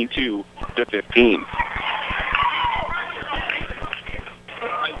game, 22-15.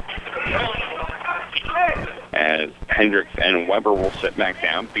 As Hendricks and Weber will sit back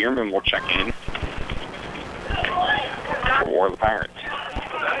down, Bierman will check in for the Pirates.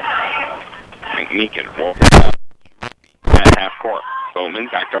 McMeekin will at half court. Bowman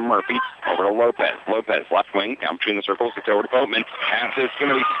back to Murphy, over to Lopez. Lopez left wing, down between the circles, gets over to Bowman. Pass is going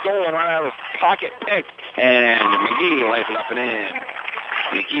to be stolen right out of his pocket pick, and McGee lays it up and in.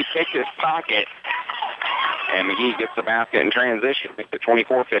 McGee picked his pocket, and McGee gets the basket in transition. Makes it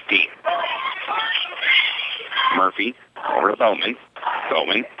 24-15. Murphy over to Bowman.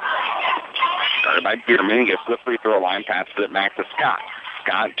 Bowman started by Bierman, gets to the free throw line, passes it back to Scott.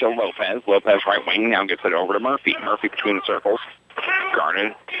 Scott to Lopez. Lopez right wing, now gets it over to Murphy. Murphy between the circles.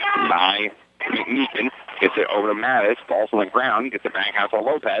 Guarded by McMeekin. Gets it over to Mattis. Ball's on the ground. Gets it back out to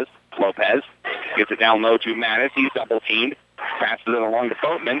Lopez. Lopez gets it down low to Mattis. He's double teamed. Passes it along to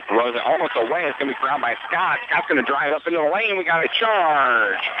Boatman. Throws it almost away. It's going to be grabbed by Scott. Scott's going to drive up into the lane. We got a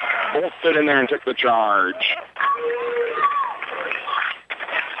charge. Bolt stood in there and took the charge.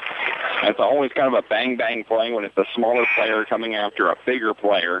 That's always kind of a bang-bang play when it's a smaller player coming after a bigger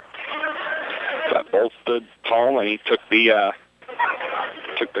player. But Bolt stood tall, and he took the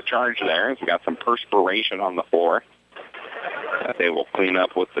charge there. We got some perspiration on the floor that they will clean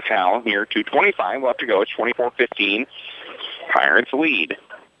up with the towel here. 2:25 left to go. It's 24-15. Pirates lead.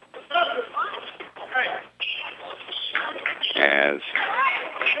 As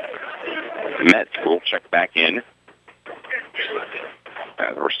Metz will check back in.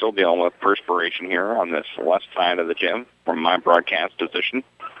 We're still dealing with perspiration here on this left side of the gym from my broadcast position.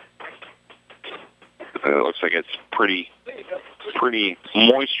 It looks like it's pretty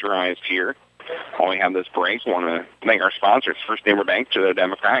moisturized here. While we have this break, we want to thank our sponsors, First Neighbor Bank, to the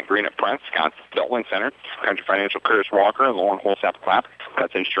Democrat, Green Up Press, Scott's Building Center, Country Financial, Curtis Walker, and Lauren Holsap Clap,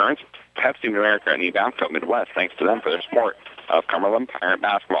 That's Insurance, Pepsi America, and Evalco Midwest. Thanks to them for their support of Cumberland Pirate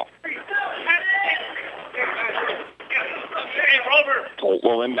basketball. Bolt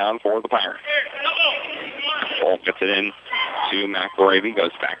will inbound for the Pirates. Bolt gets it in to McElravy,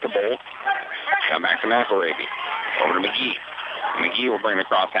 goes back to Bolt. Now back to McElravy. Over to McGee. McGee will bring it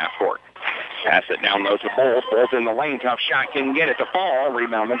across half court. Pass it down low to Bolt. Bolt in the lane. Tough shot. Can get it to fall.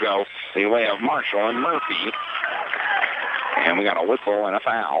 Rebound will go the way of Marshall and Murphy. And we got a whistle and a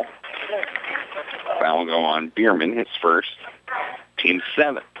foul. Foul will go on Bierman, his first. Team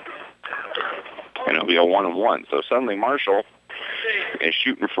 7. And it'll be a 1-on-1. So suddenly Marshall is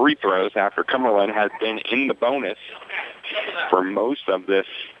shooting free throws after Cumberland has been in the bonus for most of this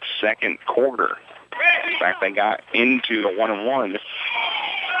second quarter. In fact, they got into the 1-on-1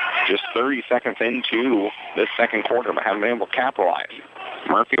 just 30 seconds into this second quarter, but haven't been able to capitalize.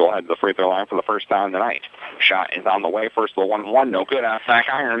 Murphy will head to the free throw line for the first time tonight. Shot is on the way. First of the 1-on-1, no good. Out back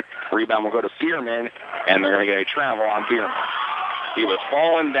iron. Rebound will go to Bierman, and they're going to get a travel on Bierman. He was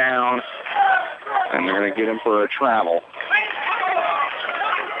falling down, and they're going to get him for a travel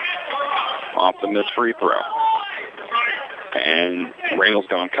off the missed free throw. And Rayle's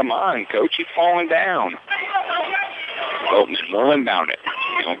going, come on, coach, he's falling down. Boatman will inbound it.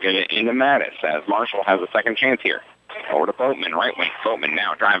 He'll get it into Mattis as Marshall has a second chance here. Over to Boatman, right wing. Boatman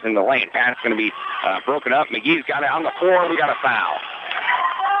now drives in the lane. Pass going to be broken up. McGee's got it on the floor. We got a foul.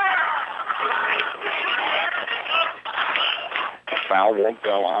 The foul won't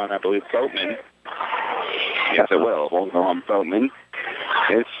go on, I believe, Boatman. Yes, it will. It won't go on Boatman.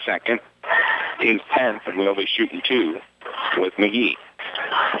 His second. team's 10th, and we'll be shooting 2 with McGee.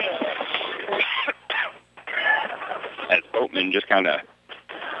 As Boatman just kind of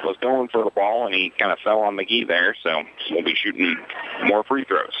was going for the ball, and he kind of fell on McGee there, so we'll be shooting more free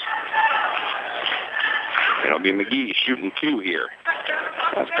throws. It'll be McGee shooting 2 here.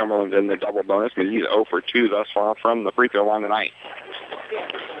 That's Cumberland in the double bonus. McGee's 0 for 2 thus far from the free throw line tonight.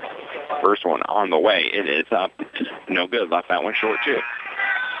 First one on the way. It is up. No good. Left that one short, too.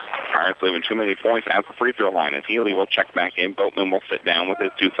 Pirates leaving too many points at the free throw line. As Healy will check back in, Boatman will sit down with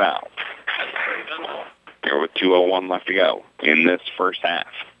his 2 fouls. Here with 2:01 left to go in this first half.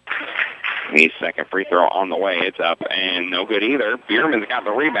 His second free throw on the way. It's up and no good either. Bierman's got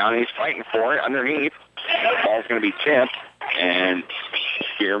the rebound. He's fighting for it underneath. Ball's going to be tipped, and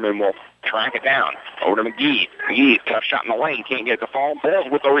Bierman will track it down. Over to McGee. McGee, tough shot in the lane. Can't get the fall. Bulls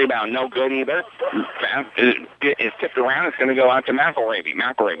with the rebound. No good either. It's tipped around. It's going to go out to McElravy.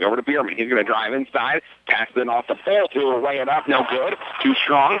 McElravy over to Bierman. He's going to drive inside. Pass it off the Bull to lay it up. No good. Too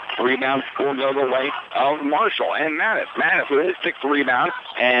strong. Rebound will go the way of Marshall and Mattis. Mattis with his 6th rebound.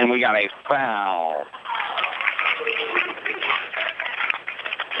 And we got a foul.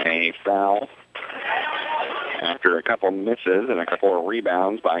 A foul. After a couple misses and a couple of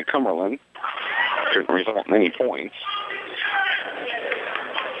rebounds by Cumberland, couldn't result in any points.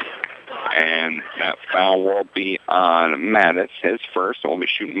 And that foul will be on Mattis, his first, and we'll be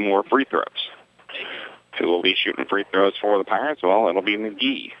shooting more free throws. Who will be shooting free throws for the Pirates? Well, it'll be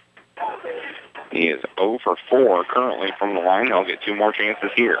McGee. He is 0 for 4 currently from the line. He'll get 2 more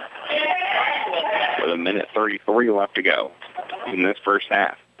chances here. With 1:33 left to go in this first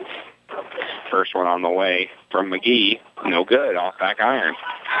half. First one on the way from McGee. No good. Off back iron.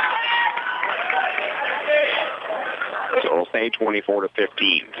 So it'll stay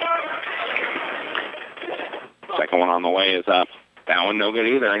 24-15. Second one on the way is up. That one no good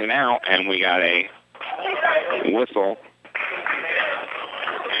either. In and out. And we got a whistle.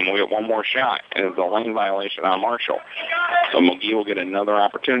 And we get one more shot. And it's a lane violation on Marshall. So McGee will get another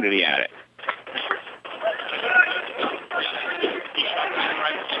opportunity at it.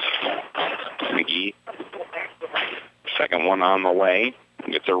 McGee. Second one on the way.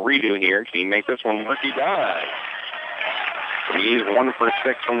 Gets a redo here. Can he make this one work? He does. He's 1 for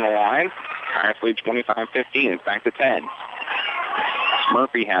 6 from the line. Pirates lead 25-15. It's back to 10.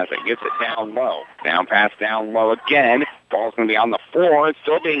 Murphy has it. Gets it down low. Down pass down low again. Ball's going to be on the floor. It's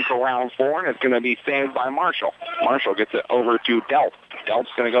still being corralled for, and it's going to be saved by Marshall. Marshall gets it over to Delp.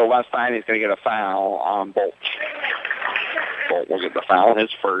 Delp's going to go left side. He's going to get a foul on Bolt. Bolt will get the foul,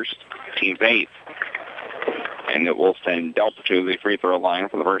 his first. Team's 8th. And it will send Delp to the free throw line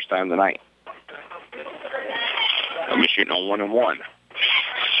for the first time tonight. They'll be shooting on 1-1.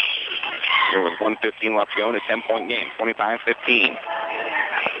 Here with 1:15 left to go in a 10-point game, 25-15.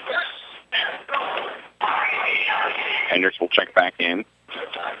 Hendricks will check back in.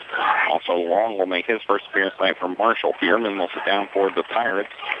 Also, Long will make his first appearance tonight for Marshall. Bierman will sit down for the Pirates.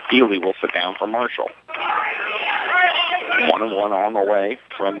 Healy will sit down for Marshall. 1-1 on the way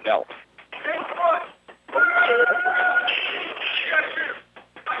from Delp.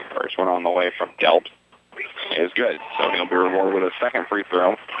 First one on the way from Delp is good. So he'll be rewarded with a second free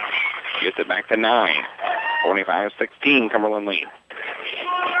throw. Gets it back to 9. 25-16, Cumberland lead.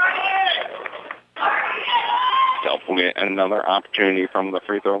 Delp will get another opportunity from the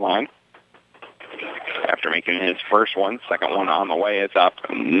free throw line. After making his first one, second one on the way. It's up.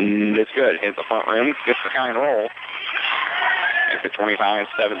 It's good. Hits the front rim. Gets the high and roll. It's a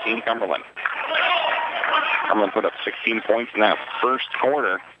 25-17 Cumberland. Cumberland put up 16 points in that first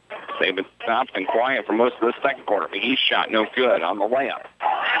quarter. They've been stopped and quiet for most of the second quarter. McGee's shot no good on the layup.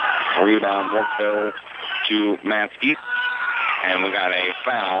 Rebound will go to Mansky. And we got a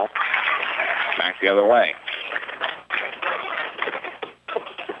foul back the other way.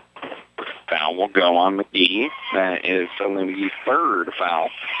 Foul will go on McGee. That is suddenly McGee's third foul.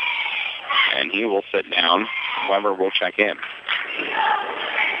 And he will sit down. Weber will check in.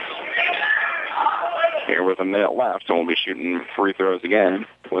 Here with a minute left, so we'll be shooting free throws again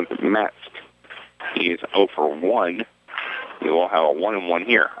with Metz. He's 0 for 1. He will have a 1-1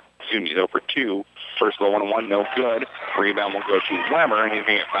 here. Excuse me, he's 0 for 2. First of the 1-1, no good. Rebound will go to Weber, and he's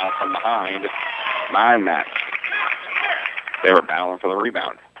going to get fouled from behind by Metz. They were battling for the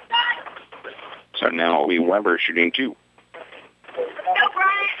rebound. So now it'll be Weber shooting 2.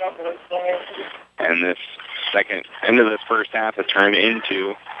 And this second end of this first half has turned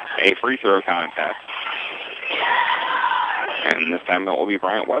into a free throw contest. And this time it will be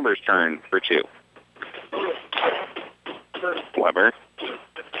Bryant Weber's turn for 2. Weber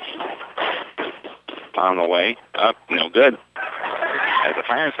on the way. Up, no good. as the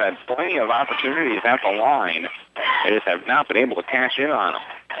Pirates had plenty of opportunities at the line. They just have not been able to cash in on them.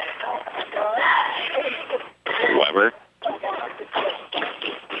 Weber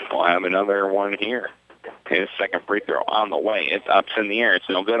will have another one here. His second free throw on the way. It's up in the air. It's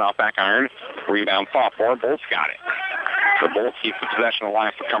no good off back iron. Rebound fought for. Bolts got it. The Bolts keep the possession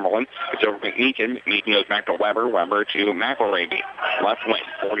alive for Cumberland. It's over to McMeekin. McMeekin goes back to Weber. Weber to McElravy. Left wing.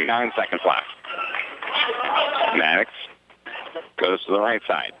 49 seconds left. Maddox goes to the right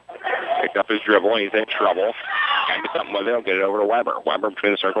side. Picked up his dribble. He's in trouble. Got to do something with it. He'll get it over to Weber. Weber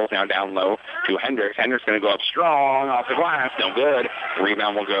between the circles. Now down low to Hendricks. Hendricks going to go up strong off the glass. No good. The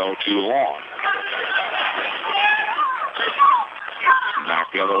rebound will go to Long.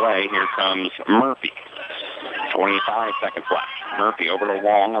 Back the other way. Here comes Murphy. 25 seconds left. Murphy over to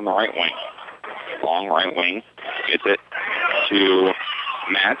Long on the right wing. Long right wing. Gets it to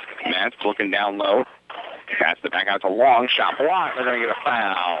Matz. Matz looking down low. Pass it back out to Long. Shot blocked. They're going to get a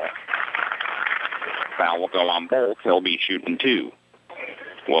foul. Foul will go on Bolt. He'll be shooting two.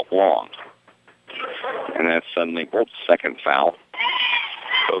 Wilt Long. And that's suddenly Bolt's second foul.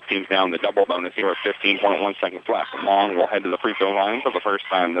 Both teams down the double bonus here with 15.1 seconds left. Long will head to the free throw line for the first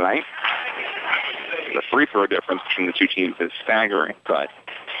time tonight. The free throw difference between the two teams is staggering, but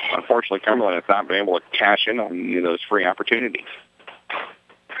unfortunately Cumberland has not been able to cash in on any of those free opportunities.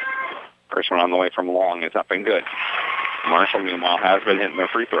 First one on the way from Long is up and good. Marshall, meanwhile, has been hitting their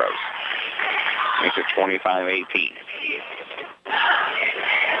free throws. Makes it 25-18.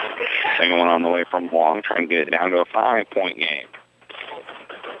 Second one on the way from Long, trying to get it down to a 5-point game.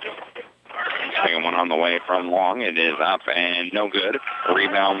 Second one on the way from Long. It is up and no good. The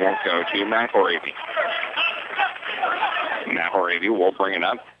rebound will go to McElravy. McElravy will bring it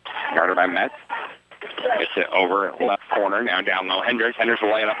up. Guarded by Metz. Gets it over left corner. Now down low. Hendricks. Hendricks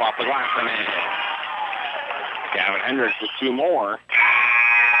will lay it up off the glass. And in. Gavin Hendricks with two more.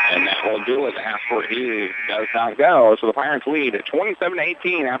 And that will do it. The half court he does not go. So the Pirates lead at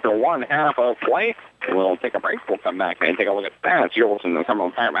 27-18 after one half of play. We'll take a break. We'll come back and take a look at stats. You're listening to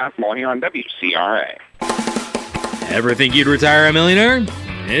Cumberland Pirate Basketball here on WCRA. Ever think you'd retire a millionaire?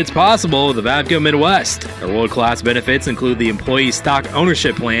 It's possible with the Vavco Midwest. Our world-class benefits include the employee stock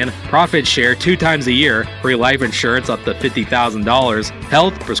ownership plan, profit share 2 times a year, free life insurance up to $50,000,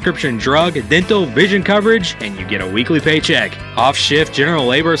 health, prescription drug, dental, vision coverage, and you get a weekly paycheck. Off-shift general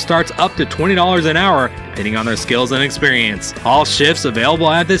labor starts up to $20 an hour, depending on their skills and experience. All shifts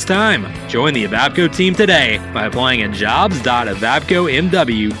available at this time. Join the Vavco team today by applying at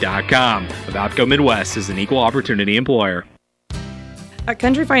jobs.avavcomw.com. Vavco Midwest is an equal opportunity employer. At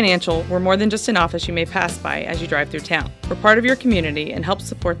Country Financial, we're more than just an office you may pass by as you drive through town. We're part of your community and help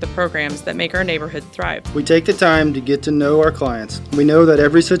support the programs that make our neighborhood thrive. We take the time to get to know our clients. We know that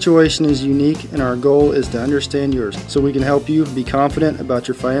every situation is unique, and our goal is to understand yours so we can help you be confident about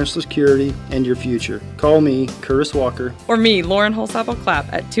your financial security and your future. Call me, Curtis Walker. Or me, Lauren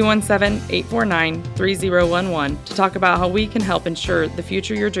Holsapple-Clapp, at 217-849-3011 to talk about how we can help ensure the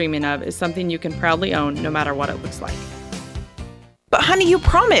future you're dreaming of is something you can proudly own no matter what it looks like. But honey, you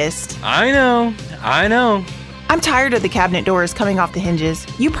promised. I know. I'm tired of the cabinet doors coming off the hinges.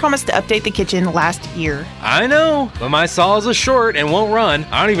 You promised to update the kitchen last year. I know, but my saw is a short and won't run.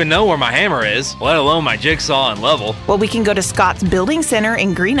 I don't even know where my hammer is, let alone my jigsaw and level. Well, we can go to Scott's Building Center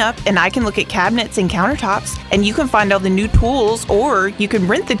in Greenup, and I can look at cabinets and countertops, and you can find all the new tools, or you can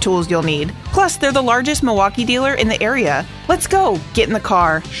rent the tools you'll need. Plus, they're the largest Milwaukee dealer in the area. Let's go. Get in the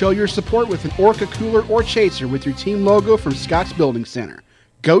car. Show your support with an Orca cooler or chaser with your team logo from Scott's Building Center.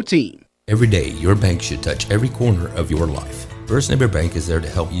 Go team. Every day, your bank should touch every corner of your life. First Neighbor Bank is there to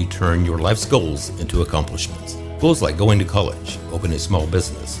help you turn your life's goals into accomplishments. Goals like going to college, opening a small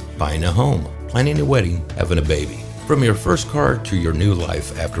business, buying a home, planning a wedding, having a baby. From your first car to your new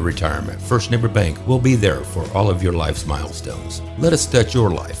life after retirement, First Neighbor Bank will be there for all of your life's milestones. Let us touch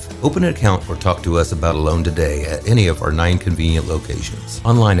your life. Open an account or talk to us about a loan today at any of our 9 convenient locations.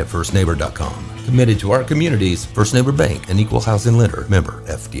 Online at firstneighbor.com. Committed to our communities, First Neighbor Bank, an equal housing lender, member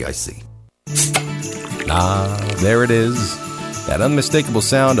FDIC. Ah, there it is. That unmistakable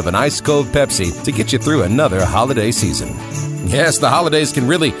sound of an ice-cold Pepsi to get you through another holiday season. Yes, the holidays can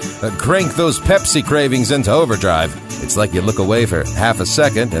really crank those Pepsi cravings into overdrive. It's like you look away for half a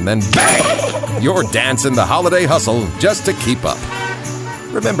second and then bang! You're dancing the holiday hustle just to keep up.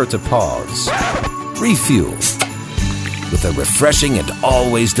 Remember to pause, refuel with a refreshing and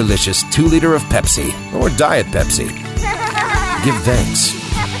always delicious 2-liter of Pepsi or Diet Pepsi. Give thanks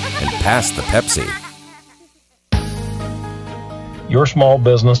and pass the Pepsi. Your small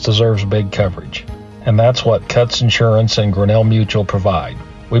business deserves big coverage, and that's what Cuts Insurance and Grinnell Mutual provide.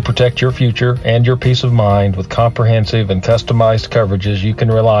 We protect your future and your peace of mind with comprehensive and customized coverages you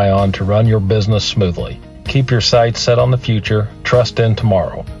can rely on to run your business smoothly. Keep your sights set on the future. Trust in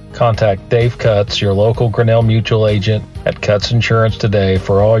tomorrow. Contact Dave Cutts, your local Grinnell Mutual agent at Cutts Insurance today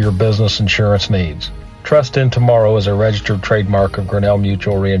for all your business insurance needs. Trust in Tomorrow is a registered trademark of Grinnell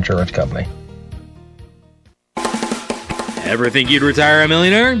Mutual Reinsurance Company. Ever think you'd retire a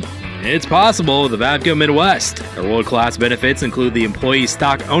millionaire? It's possible with the Vavco Midwest. Their world-class benefits include the employee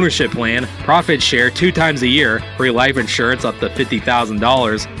stock ownership plan, profit share 2 times a year, free life insurance up to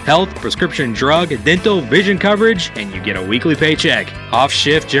 $50,000, health, prescription drug, dental, vision coverage, and you get a weekly paycheck.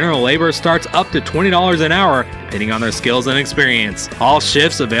 Off-shift general labor starts up to $20 an hour, depending on their skills and experience. All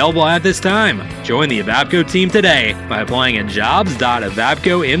shifts available at this time. Join the Vavco team today by applying at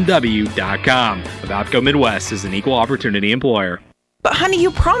jobs.avavcomw.com. Vavco Midwest is an equal opportunity employer. But honey, you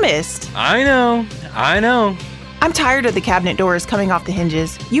promised. I know. I'm tired of the cabinet doors coming off the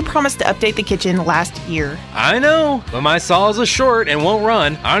hinges. You promised to update the kitchen last year. I know, but my saws are short and won't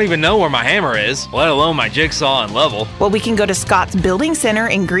run. I don't even know where my hammer is, let alone my jigsaw and level. Well, we can go to Scott's Building Center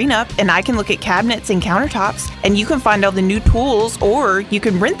in Greenup, and I can look at cabinets and countertops, and you can find all the new tools, or you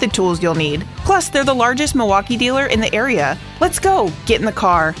can rent the tools you'll need. Plus, they're the largest Milwaukee dealer in the area. Let's go. Get in the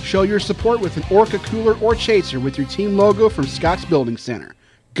car. Show your support with an Orca cooler or chaser with your team logo from Scott's Building Center.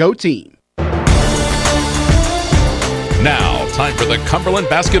 Go team. Now, time for the Cumberland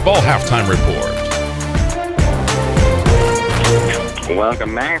Basketball Halftime Report.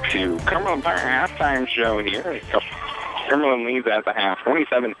 Welcome back to Cumberland Fire Halftime Show here. Cumberland leads at the half,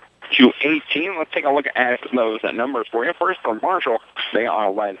 27-18. Let's take a look at those numbers for you. First, for Marshall, they are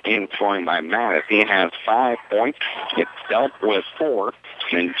led in scoring by Mattis. He has 5 points. It's Delp with 4,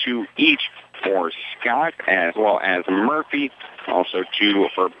 and 2 each for Scott, as well as Murphy. Also 2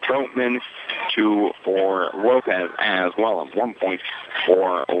 for Boatman, 2 for Lopez as well, and 1 point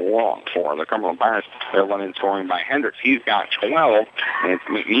for Long. For the Cumberland Pirates, they're led in scoring by Hendricks. He's got 12, and it's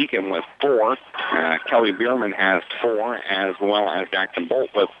McMeekin with 4. Kelly Bierman has 4, as well as Jackson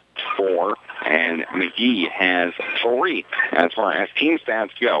Bolt with 4, and McGee has 3. As far as team stats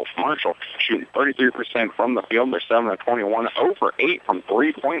go, Marshall shooting 33% from the field. They're 7 of 21, 0 for 8 from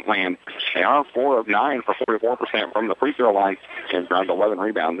three-point land. They are 4 of 9 for 44% from the free throw line, and around 11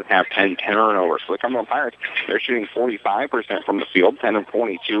 rebounds and have 10 turnovers. For the Cumberland Pirates, they're shooting 45% from the field, 10 of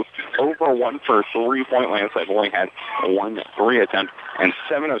 22, 0 for 1 for three-point land. So they've only had 1 3 attempt, and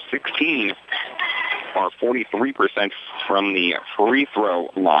 7 of 16 are 43% from the free throw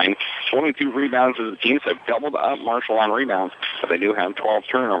line. 22 rebounds as a team, so doubled up Marshall on rebounds, but they do have 12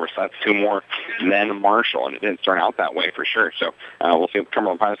 turnovers, so that's 2 more than Marshall, and it didn't start out that way for sure. So we'll see if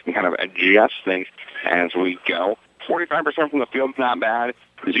Cumberland Pirates can kind of adjust things as we go. 45% from the field's not bad.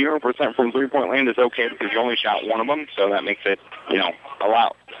 0% from three-point land is okay because you only shot 1 of them, so that makes it, a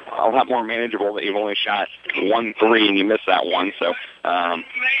lot more manageable that you've only shot 1 3 and you missed that one. So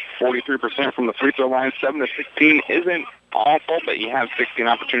 43% from the free throw line, 7 to 16 isn't awful, but you have 16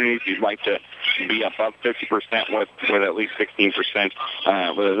 opportunities. You'd like to be above 50% with at least 16%,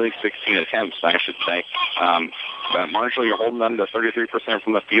 with at least 16 attempts, I should say. But Marshall, you're holding them to 33%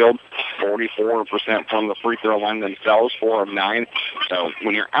 from the field, 44% from the free throw line themselves, 4 of 9. So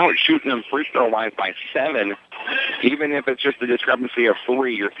when you're out shooting them free throw lines by 7, even if it's just a discrepancy of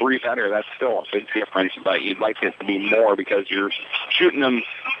 3, you're 3 better, that's still a big difference, but you'd like it to be more because you're shooting them,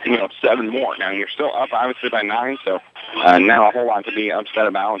 7 more. Now, you're still up, obviously, by 9, so not a whole lot to be upset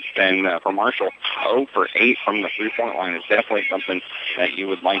about. And for Marshall, 0 for 8 from the three-point line is definitely something that you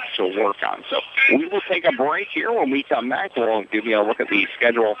would like to work on. So we will take a break here. When we come back, we'll give you a look at the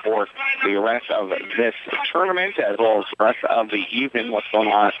schedule for the rest of this tournament, as well as the rest of the evening, what's going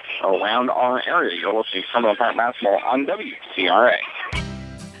on around our area. You're listening to Cumberland Park Basketball on WCRA.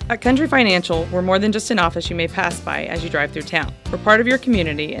 At Country Financial, we're more than just an office you may pass by as you drive through town. We're part of your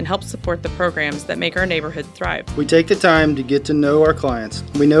community and help support the programs that make our neighborhood thrive. We take the time to get to know our clients.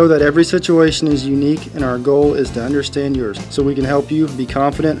 We know that every situation is unique, and our goal is to understand yours so we can help you be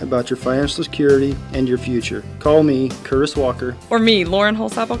confident about your financial security and your future. Call me, Curtis Walker, or me, Lauren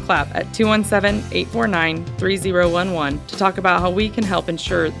Holsapple-Clapp, at 217-849-3011 to talk about how we can help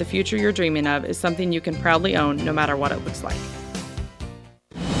ensure the future you're dreaming of is something you can proudly own no matter what it looks like.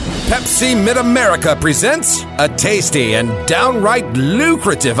 Pepsi Mid-America presents a tasty and downright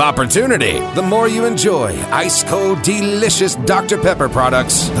lucrative opportunity. The more you enjoy ice-cold, delicious Dr. Pepper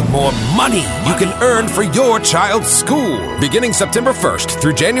products, the more money you can earn for your child's school. Beginning September 1st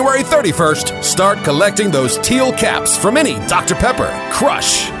through January 31st, start collecting those teal caps from any Dr. Pepper,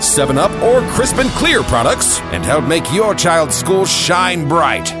 Crush, 7-Up, or Crisp and Clear products and help make your child's school shine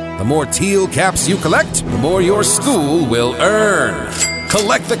bright. The more teal caps you collect, the more your school will earn.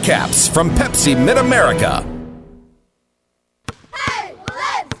 Collect the caps from Pepsi Mid-America. Hey,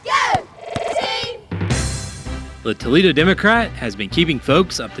 let's go! Team! The Toledo Democrat has been keeping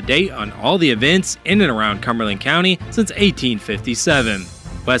folks up to date on all the events in and around Cumberland County since 1857.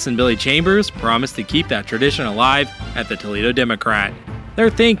 Wes and Billy Chambers promised to keep that tradition alive at the Toledo Democrat. They're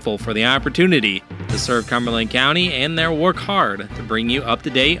thankful for the opportunity to serve Cumberland County, and they'll work hard to bring you up to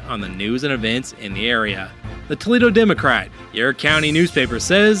date on the news and events in the area. The Toledo Democrat, your county newspaper,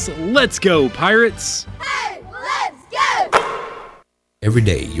 says, "Let's go, Pirates!" Hey, let's go! Every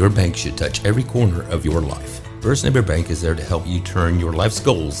day, your bank should touch every corner of your life. First Neighbor Bank is there to help you turn your life's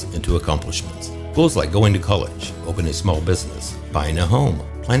goals into accomplishments. Goals like going to college, opening a small business, buying a home,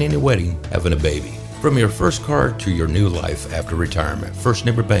 planning a wedding, having a baby. From your first car to your new life after retirement, First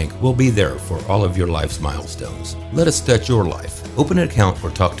Neighbor Bank will be there for all of your life's milestones. Let us touch your life. Open an account or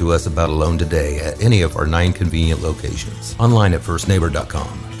talk to us about a loan today at any of our 9 convenient locations. Online at firstneighbor.com.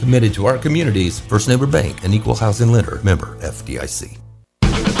 Committed to our communities, First Neighbor Bank, an equal housing lender, member FDIC.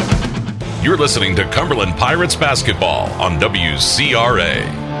 You're listening to Cumberland Pirates basketball on WCRA.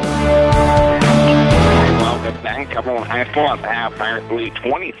 Welcome back. Cumberland High School at the half. Pirates lead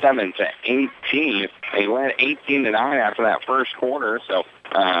 27-18. They led 18-9 after that first quarter. So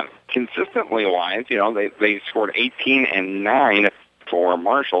consistently wise, they scored 18 and 9 for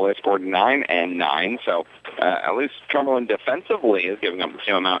Marshall. They scored 9 and 9. So at least Cumberland defensively is giving up the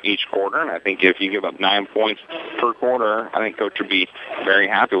same amount each quarter. And I think if you give up 9 points per quarter, I think Coach would be very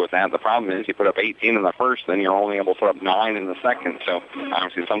happy with that. The problem is you put up 18 in the first, then you're only able to put up 9 in the second. So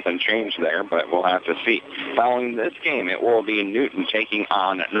obviously something changed there, but we'll have to see. Following this game, it will be Newton taking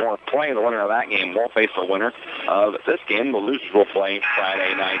on North Clay. The winner of that game will face the winner of this game. The losers will play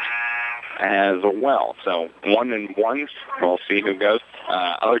Friday night as well. So 1-1. We'll see who goes.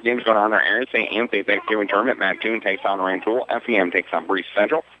 Other games going on in our area. St. Anthony Thanksgiving Tournament. Mattoon takes on Rantoul. Effingham takes on Breese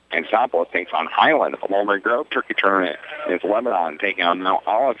Central. And Southwest takes on Highland. The Mulberry Grove Turkey Tournament is Lebanon taking on Mount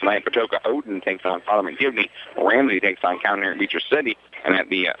Olive tonight. Patoka Odin takes on Father McGivney. Ramsey takes on County Beecher City. And at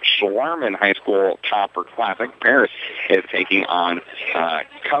the Schlarman High School Topper Classic, Paris is taking on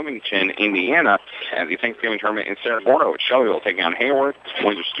Covington, Indiana. At the Thanksgiving Tournament in Cerro Gordo, Shelbyville taking on Hayward.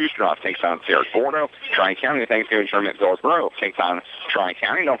 Windsor Stewstraw takes on Cerro Gordo. Tri-County Thanksgiving Tournament, Village Grove takes on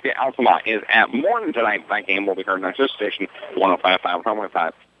Tri-County. Don't forget, Altamont is at Morton tonight. That game will be heard on this station, 105.5,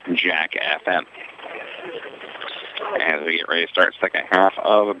 105. Jack FM. As we get ready to start second half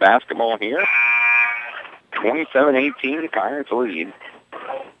of basketball here, 27-18, Pirates lead.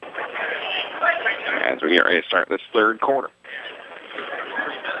 As we get ready to start this third quarter.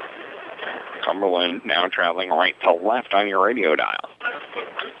 Cumberland now traveling right to left on your radio dial.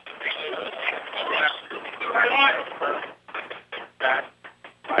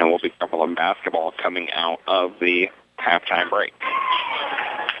 And we'll be Cumberland basketball coming out of the halftime break.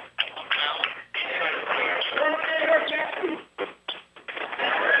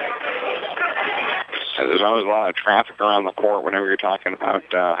 There's always a lot of traffic around the court whenever you're talking about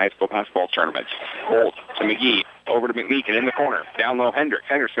high school basketball tournaments. Holt to McGee, over to McMeekin in the corner. Down low, Hendricks.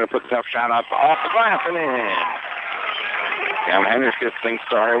 Hendricks going to put the tough shot up off the glass and in. Down Hendricks gets things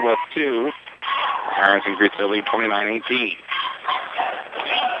started with 2. Pirates increase their lead 29-18.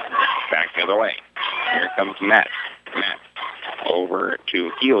 Back the other way. Here comes Matt. Matt over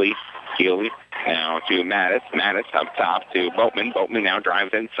to Healy. Healy now to Mattis. Mattis up top to Boatman. Boatman now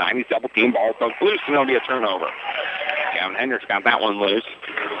drives inside. He's double team. Ball goes loose, and there'll be a turnover. Gavin Hendricks got that one loose.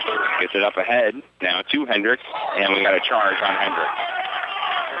 Gets it up ahead. Now to Hendricks, and we got a charge on Hendricks.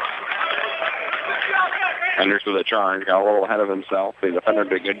 Hendricks with a charge. Got a little ahead of himself. The defender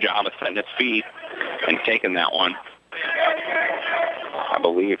did a good job of setting his feet and taking that one. I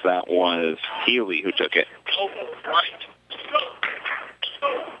believe that was Healy who took it.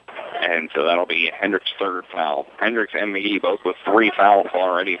 And so that'll be Hendricks' third foul. Hendricks and McGee both with 3 fouls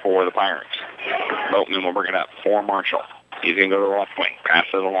already for the Pirates. Boatman will bring it up for Marshall. He's going to go to the left wing. Pass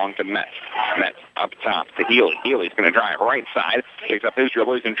it along to Metz. Metz up top to Healy. Healy's going to drive right side. Picks up his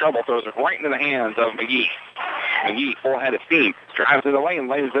dribble. He's in trouble. Throws it right into the hands of McGee. McGee, full head of steam. Drives it away and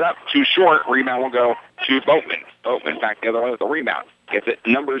lays it up. Too short. Rebound will go to Boatman. Boatman back the other way with the rebound. Gets it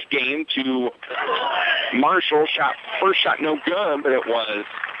numbers game to Marshall. First shot no good, but it was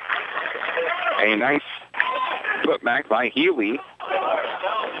a nice putback by Healy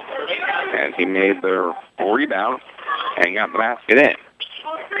as he made the rebound and got the basket in.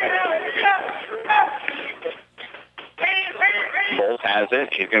 Bolt has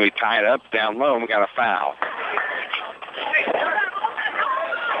it. He's going to be tied up down low, and we got a foul.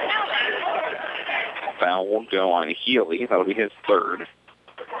 Foul will go on Healy. That'll be his third.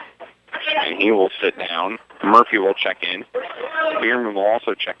 And he will sit down Murphy will check in. Bierman will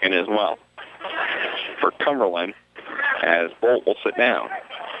also check in as well. For Cumberland, as Bolt will sit down.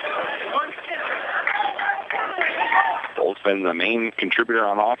 Bolt's been the main contributor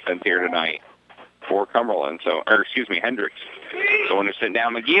on offense here tonight for Cumberland. Hendricks. So when they're sitting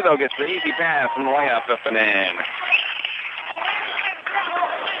down, McGee, though, gets the easy pass from the layup up and in.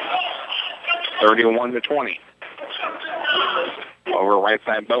 31-20. Over right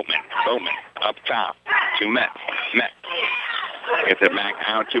side, Boatman. Boatman up top to Metz. Metz gets it back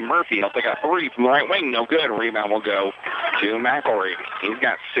out to Murphy. He'll take a three from the right wing. No good. Rebound will go to McElravy. He's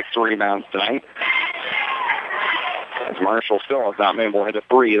got 6 rebounds tonight. As Marshall still has not been able to hit a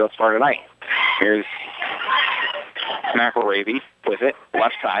three thus far tonight. Here's McElravy with it.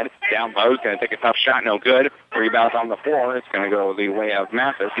 Left side. Down low. He's going to take a tough shot. No good. Rebounds on the floor. It's going to go the way of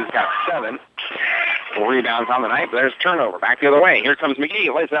Mathis. He's got 7. 4 rebounds on the night, but there's a turnover. Back the other way. Here comes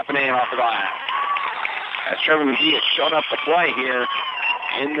McGee. Lays up and in off the glass. As Trevor McGee has shown up to play here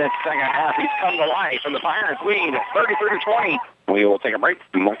in this second half, he's come to life, and the Pirates lead 33-20. We will take a break,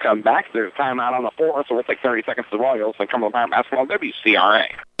 and we'll come back. There's a timeout on the floor, so we'll take 30 seconds to the ball. You'll listen to Cumberland Pirate Basketball, WCRA.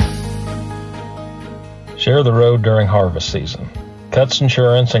 Share the road during harvest season. Cuts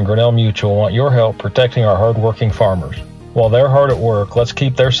Insurance and Grinnell Mutual want your help protecting our hardworking farmers. While they're hard at work, let's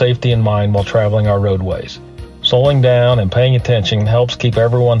keep their safety in mind while traveling our roadways. Slowing down and paying attention helps keep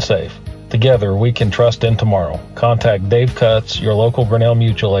everyone safe. Together, we can trust in tomorrow. Contact Dave Cutts, your local Grinnell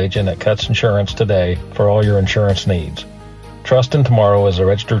Mutual agent at Cutts Insurance today for all your insurance needs. Trust in Tomorrow is a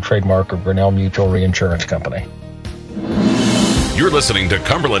registered trademark of Grinnell Mutual Reinsurance Company. You're listening to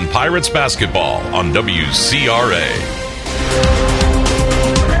Cumberland Pirates Basketball on WCRA.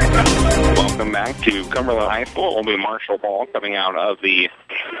 Welcome back to Cumberland High School. It will be Marshall ball coming out of the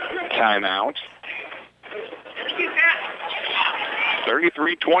timeout.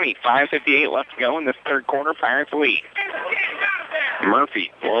 33-20, 5:58 left to go in this third quarter. Pirates lead.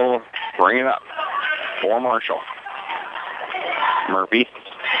 Murphy will bring it up for Marshall. Murphy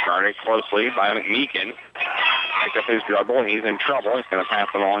guarded closely by McMeekin. Picked up his dribble. He's in trouble. He's going to pass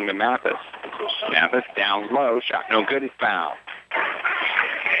it along to Mathis. Mathis down low. Shot no good. He's fouled.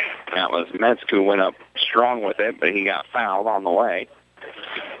 That was Metz who went up strong with it, but he got fouled on the way.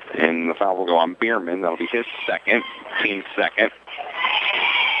 And the foul will go on Bierman. That'll be his second, team's second.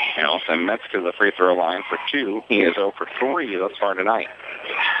 And I'll send Metz to the free throw line for 2. He is 0 for 3 thus far tonight.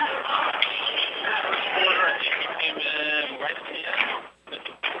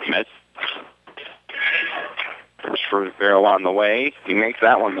 Metz. First free throw on the way. He makes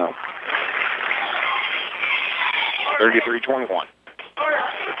that one, though. 33-21.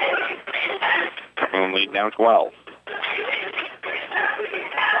 And lead down 12.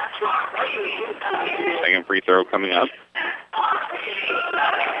 Second free throw coming up.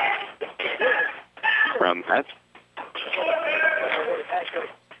 From Metz.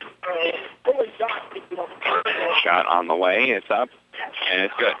 Shot on the way. It's up. And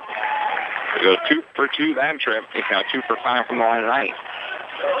it's good. It goes 2 for 2 that trip. He's now 2 for 5 from the line tonight.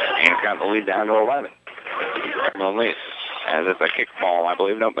 And he's got the lead down to 11. As it's a kick ball, I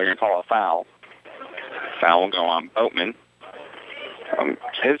believe. Nope, they're going to call a foul. Foul will go on Boatman.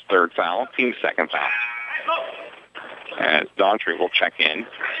 His third foul, team's second foul. As Daughtry will check in.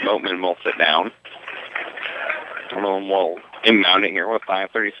 Boatman will sit down. Cumberland will inbound it here with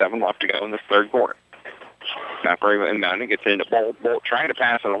 5:37 left to go in this third quarter. McElravy inbounding, gets into Bolt. Bolt trying to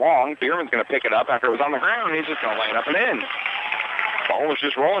pass it along. Bierman's going to pick it up after it was on the ground. He's just going to lay it up and in. Ball was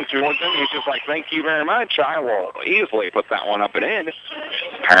just rolling towards him. He's just like, thank you very much. I will easily put that one up and in.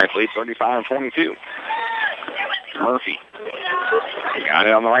 Pirates lead 35-22. Murphy got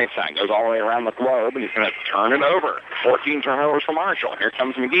it on the right side. Goes all the way around the globe, and he's going to turn it over. 14 turnovers for Marshall. Here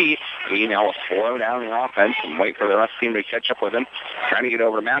comes McGee. He now will slow down the offense and wait for the rest of the team to catch up with him. Trying to get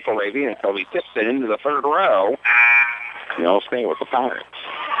over to McElravy until he tips it into the third row. And he'll stay with the Pirates.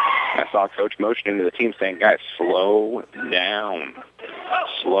 I saw Coach motioning to the team saying, guys, slow down.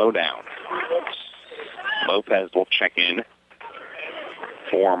 Slow down. Lopez will check in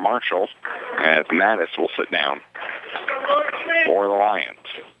for Marshall as Mattis will sit down for the Lions.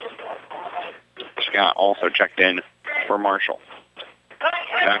 Scott also checked in for Marshall.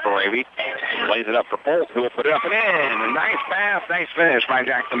 McElravy lays it up for Bolt, who will put it up and in. A nice pass, nice finish by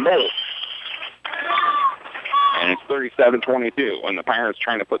Jackson Bolt. And it's 37-22, and the Pirates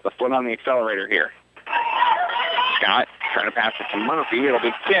trying to put the foot on the accelerator here. Scott trying to pass it to Murphy. It'll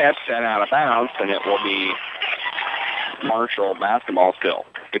be tipped and out of bounds, and it will be Marshall basketball still.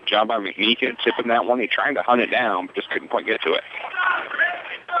 Good job by McMeekin tipping that one. He tried to hunt it down, but just couldn't quite get to it.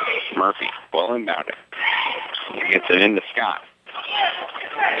 Murphy will inbound it. He gets it into Scott.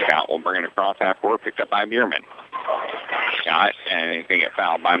 Scott will bring it across half court, picked up by Bierman. Scott, and he's going to get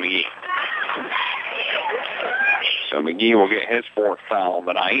fouled by McGee. So McGee will get his fourth foul of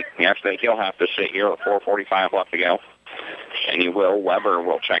the night. Yes, I think he'll have to sit here with 4:45 left to go. And he will. Weber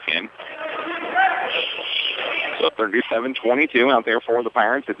will check in. So 37-22 out there for the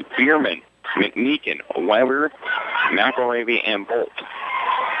Pirates. It's Bierman, McMeekin, Weber, McElravy, and Bolt.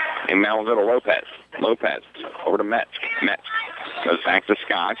 And now we'll go to Lopez. Lopez over to Metz. Metz goes back to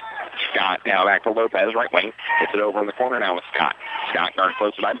Scott. Scott now back to Lopez, right wing. Gets it over in the corner now with Scott. Scott guard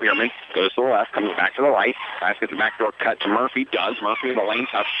close by Bierman. Goes to the left, comes back to the right. Pass gets the backdoor cut to Murphy. Does. Murphy in the lane.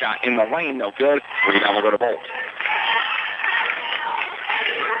 Tough shot in the lane. No good. Rebound will go to Bolt.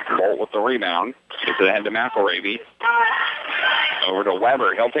 Bolt with the rebound. Gets it ahead to McElravy. Over to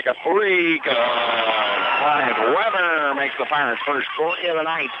Weber. He'll take a three. Good. Ryan Weber makes the Pirates' first three of the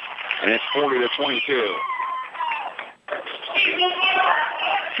night. And it's 40-22.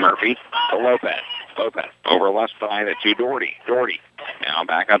 Murphy to Lopez. Lopez over left side to Doherty. Doherty now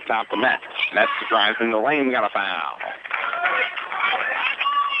back up top to Metz. Metz drives in the lane. We got a foul.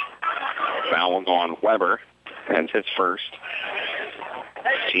 Foul will go on Weber. That's his first.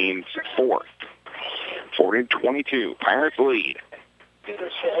 Team's fourth. 40-22. Pirates lead.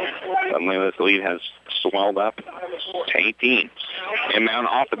 Suddenly this lead has swelled up to 18. Inbound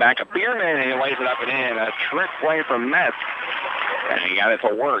off the back of Bierman, and he lays it up and in. A trick play from Metz. And he got it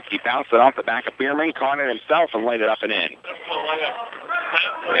to work. He bounced it off the back of Bierman, caught it himself, and laid it up and in.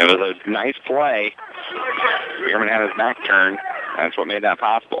 It was a nice play. Bierman had his back turned. That's what made that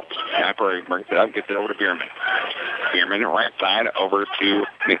possible. McElravy brings it up, gets it over to Bierman. Bierman right side over to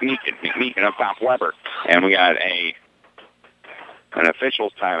McMeekin. McMeekin up top Weber. And we got an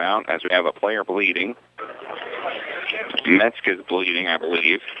official's timeout as we have a player bleeding. Metzger's bleeding, I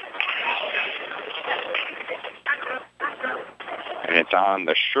believe. And it's on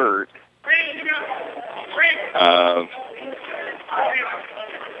the shirt of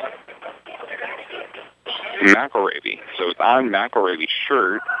McElravy. So it's on McElravy's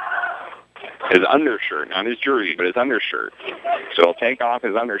shirt, his undershirt, not his jersey, but his undershirt. So he'll take off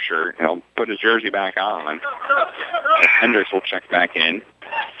his undershirt, and he'll put his jersey back on. Hendricks will check back in.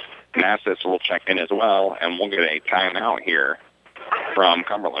 Nassas will check in as well, and we'll get a timeout here from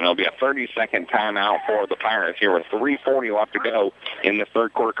Cumberland. It'll be a 30-second timeout for the Pirates here with 3:40 left to go in the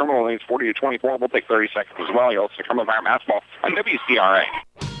third quarter. Cumberland leads 40-24. We'll take 30 seconds as well. You'll see Cumberland Pirate basketball on WCRA.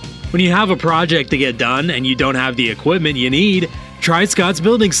 When you have a project to get done and you don't have the equipment you need, try Scott's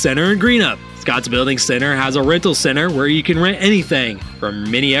Building Center in Greenup. Scott's Building Center has a rental center where you can rent anything from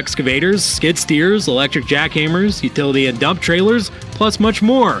mini excavators, skid steers, electric jackhammers, utility and dump trailers, plus much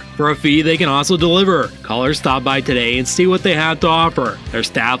more. For a fee, they can also deliver. Call or stop by today and see what they have to offer. Their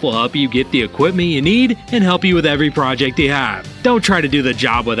staff will help you get the equipment you need and help you with every project you have. Don't try to do the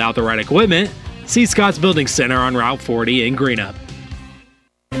job without the right equipment. See Scott's Building Center on Route 40 in Greenup.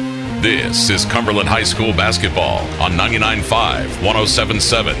 This is Cumberland High School basketball on 99.5,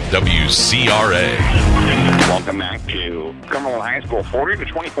 107.7 WCRA. Welcome back to Cumberland High School.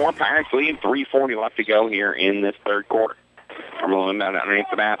 40-24, Pirates lead. 3:40 left to go here in this third quarter. Cumberland down underneath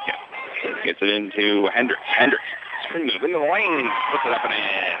the basket. Gets it into Hendricks. Hendricks moves into the lane. Puts it up and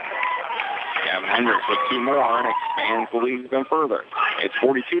in. Gavin Hendricks with two more and expands the lead even further. It's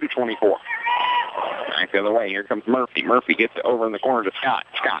 42-24. Back the other way. Here comes Murphy. Murphy gets it over in the corner to Scott.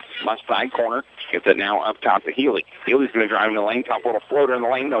 Scott, left side corner. Gets it now up top to Healy. Healy's going to drive in the lane. Top little floater in the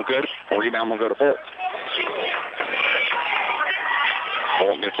lane. No good. Rebound will go to Bolt.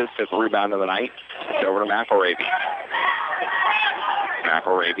 Bolt gets his fifth rebound of the night. It's over to McElravy.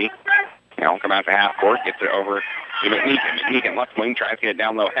 McElravy. Now come out to half court. Gets it over to McMeekin. McMeekin left wing. Tries to get it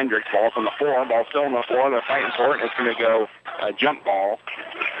down low. Hendricks. Ball's on the floor. Ball's still on the floor. They're fighting for it. It's going to go a jump ball.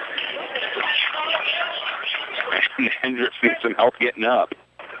 Hendricks needs some help getting up.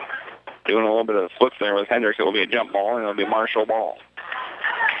 Doing a little bit of flips there with Hendricks. It will be a jump ball, and it will be Marshall ball.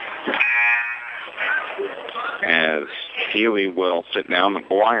 As Healy will sit down,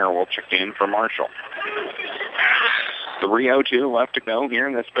 McGuire will check in for Marshall. 3:02 left to go here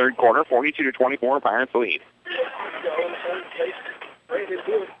in this third quarter. 42-24, Pirates lead.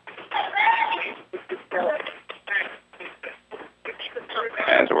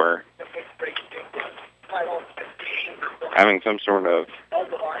 As we're having some sort of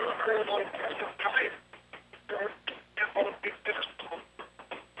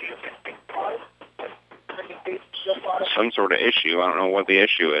issue. I don't know what the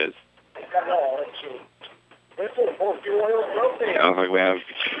issue is. Sounds like we have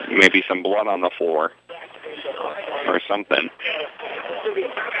maybe some blood on the floor or something.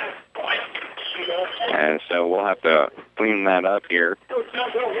 And so we'll have to clean that up here.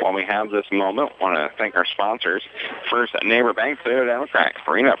 While we have this moment, I want to thank our sponsors. First, Neighbor Bank, Toyota Democrat,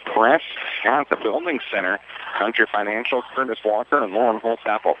 Farina Press, at the Building Center, Country Financial, Curtis Walker, and Lauren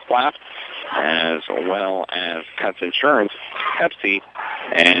Holtzapple Flat, as well as Cuts Insurance, Pepsi,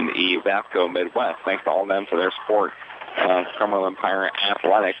 and Evapco Midwest. Thanks to all of them for their support of Cumberland Pirate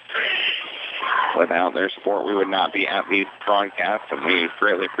Athletics. Without their support, we would not be at these broadcasts, and we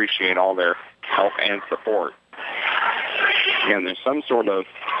greatly appreciate all their help and support. Again, there's some sort of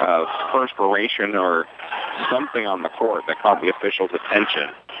perspiration or something on the court that caught the officials' attention.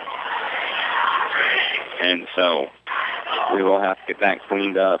 And so we will have to get that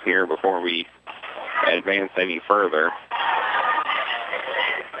cleaned up here before we advance any further.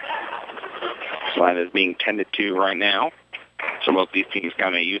 So that is being tended to right now. So both these teams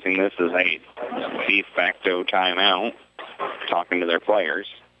kind of using this as a de facto timeout, talking to their players.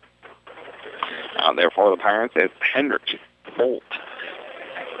 Therefore, the Pirates, it's Hendricks, Bolt,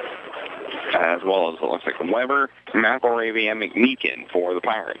 as well as it looks like Weber, McElravy, and McMeekin for the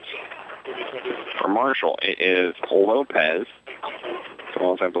Pirates. For Marshall, it is Lopez, as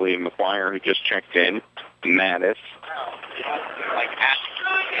well as I believe McGuire, who just checked in, Mattis,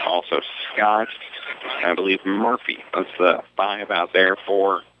 also Scott, I believe Murphy. That's the 5 out there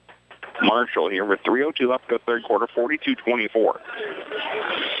for Marshall here with 3:02 left to go third quarter, 42-24.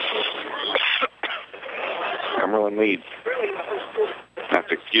 Cumberland leads.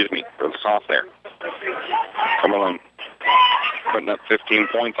 Excuse me, for the sauce there. Cumberland putting up 15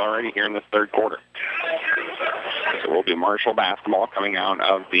 points already here in this third quarter. So it will be Marshall basketball coming out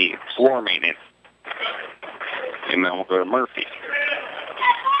of the floor maintenance. And then we'll go to Murphy.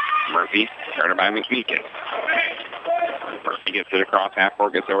 Murphy, started by McMeekin. Murphy gets it across half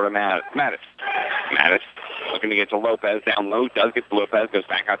court, gets over to Mattis. Mattis looking to get to Lopez down low, does get to Lopez, goes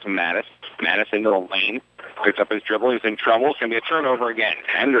back out to Mattis. Mattis into the lane, picks up his dribble, he's in trouble. It's going to be a turnover again.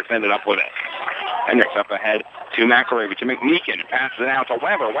 Hendricks ended up with it. Hendricks up ahead to McElravy, to McMeekin, passes it out to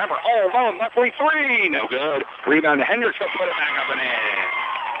Weber. Weber all alone, left wing three, no good. Rebound to Hendricks, he'll put it back up and in.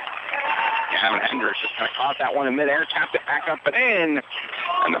 Gavin Hendricks just kind of caught that one in midair, tapped it back up and in.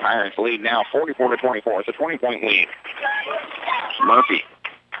 And the Pirates lead now 44-24. It's a 20-point lead. Murphy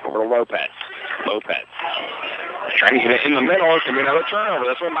over to Lopez. Lopez trying to get it in the middle. It's going to be another turnover.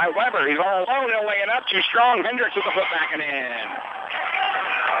 This one by Weber. He's all alone. He'll lay it up too strong. Hendricks with the foot back and in.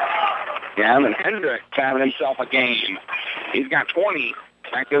 Gavin Hendricks having himself a game. He's got 20.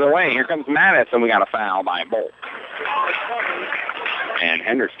 Back the other way. Here comes Mattis, and we got a foul by Bolt. And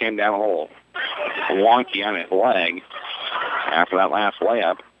Hendricks came down a little wonky on his leg after that last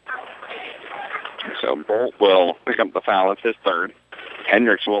layup. So Bolt will pick up the foul. It's his third.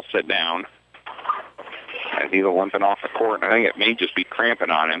 Hendricks will sit down as he's limping off the court. I think it may just be cramping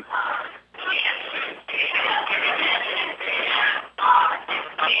on him.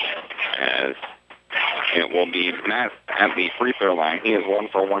 As it will be Matt at the free throw line. He is 1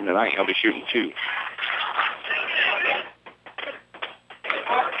 for 1 tonight. He'll be shooting 2.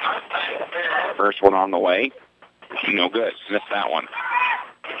 First one on the way. No good. Missed that one.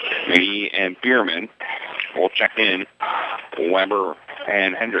 McGee and Bierman will check in. Weber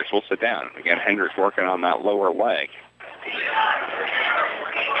and Hendricks will sit down. Again, Hendricks working on that lower leg.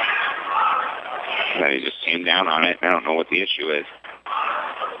 And he just came down on it. I don't know what the issue is.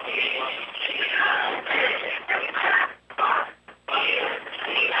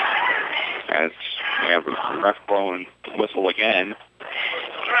 As we have the ref blowing whistle again.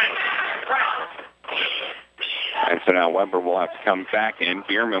 And so now Weber will have to come back in.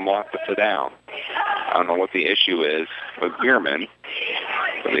 Bierman will have to sit down. I don't know what the issue is with Bierman.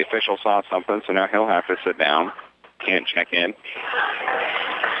 But the official saw something, so now he'll have to sit down. Can't check in.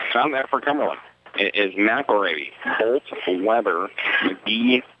 Found that for Cumberland. It is McElravy, Bolt, Weber,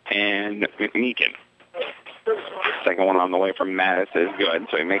 McGee, and McMeekin. Second one on the way from Mattis is good,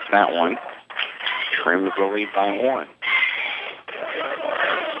 so he makes that one. Trims the lead by 1.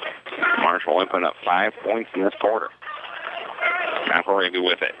 Marshall will put up 5 points in this quarter. McElravy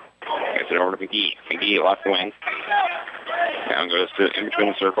with it. Gets it over to McGee. McGee left wing. Now goes to in between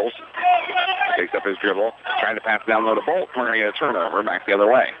the circles. Takes up his dribble. Trying to pass down low to Bolt. We're going to get a turnover back the other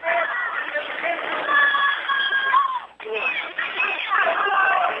way.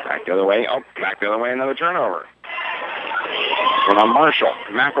 Back the other way. Oh, back the other way. Another turnover. One on Marshall.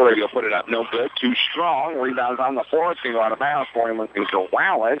 McElravy will put it up. No good. Too strong. Rebounds on the floor. It's going to go out of bounds for him. Looking to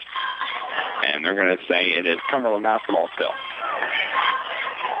wow it. And they're going to say it is Cumberland basketball still.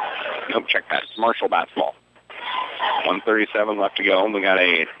 Nope, check that. It's Marshall basketball. 1:37 left to go. We got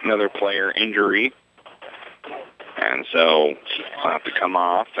another player injury And so I'll have to come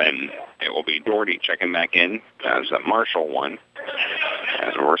off, and it will be Doherty checking back in as a Marshall one.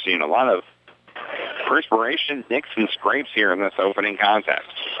 As we're seeing a lot of perspiration, nicks, and scrapes here in this opening contest.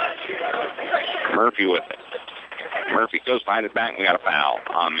 Murphy with it. Murphy goes behind his back, and we got a foul.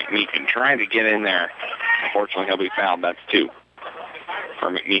 McMeekin trying to get in there. Unfortunately, he'll be fouled. That's 2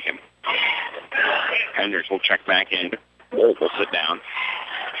 for McMeekin. Hendricks will check back in. Bolt will sit down.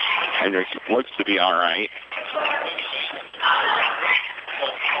 Hendricks looks to be all right.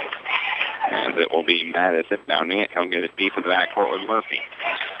 And it will be Madison bounding it. He'll get it deep in the backcourt with Murphy.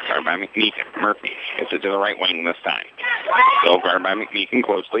 Guarded by McMeekin. Murphy gets it to the right wing this time. Still guarded by McMeekin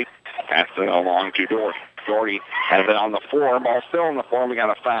closely. Passes it along to Doherty. Doherty has it on the floor. Ball still on the floor. We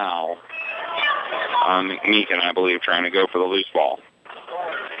got a foul on McMeekin, I believe, trying to go for the loose ball.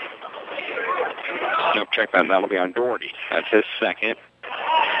 Nope, check that. That'll be on Doherty. That's his second.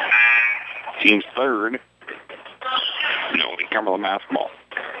 Team's third. No, it'll be Cumberland basketball.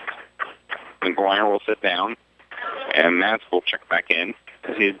 McGuire will sit down, and Matz will check back in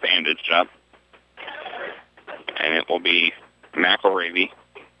as he's bandaged up. And it will be McElravy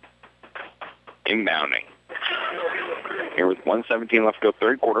inbounding. Here with 1:17 left to go,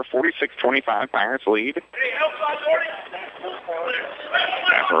 third quarter, 46-25, Pirates lead.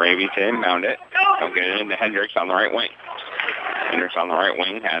 McElravy to inbound it. He'll get it into Hendricks on the right wing. Hendricks on the right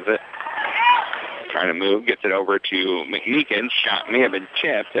wing has it. Trying to move, gets it over to McMeekin. Shot may have been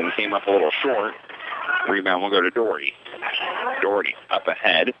tipped and came up a little short. Rebound will go to Doherty. Doherty up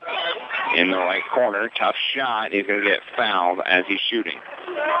ahead in the right corner. Tough shot. He's going to get fouled as he's shooting.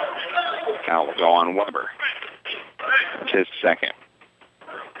 Foul will go on Weber. That's his second.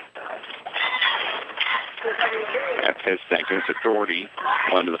 That's his second. So Doherty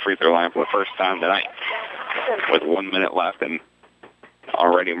went to the free throw line for the first time tonight with 1 minute left and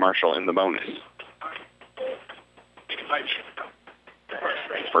already Marshall in the bonus.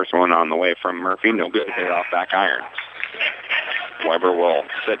 First one on the way from Murphy. No good. Hit off back iron. Weber will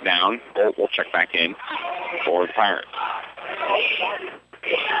sit down. Bolt will check back in for the Pirates.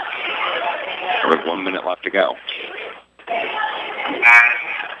 With 1 minute left to go.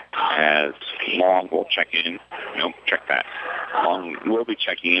 As Long will check in. Nope, check that. Long will be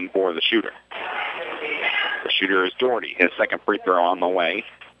checking in for the shooter. The shooter is Doherty. His second free throw on the way.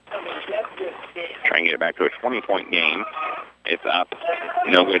 Trying to get it back to a 20-point game. It's up.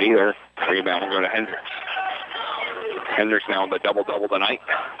 No good either. Rebound will go to Hendricks. Hendricks now with a double-double tonight.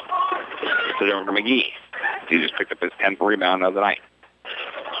 Gets it over to McGee. He just picked up his 10th rebound of the night.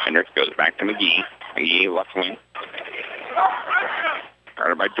 Hendricks goes back to McGee. McGee left wing.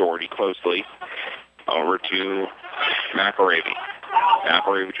 Guarded by Doherty closely. Over to McElravy.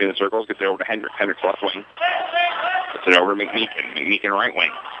 McElravy between the circles. Gets it over to Hendricks. Hendricks left wing. Gets it over to McMeekin. McMeekin right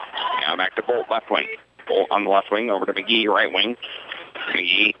wing. Now back to Bolt left wing. Bolt on the left wing. Over to McGee right wing.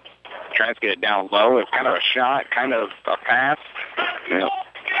 McGee tries to get it down low. It's kind of a shot, kind of a pass.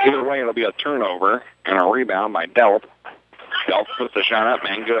 Either way, it'll be a turnover and a rebound by Delp. Delp puts the shot up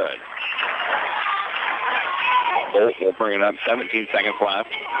and good. Bolt will bring it up. 17 seconds left.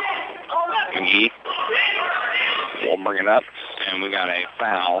 McGee will bring it up, and we got a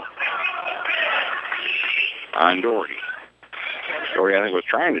foul on Doherty. Doherty, I think, was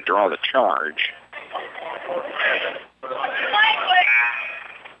trying to draw the charge.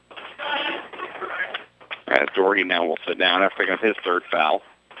 As Doherty now will sit down after picking up his third foul,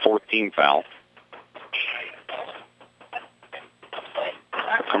 14th foul.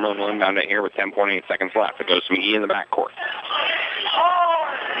 Cumberland will inbound it here with 10.8 seconds left. It goes to McGee in the backcourt.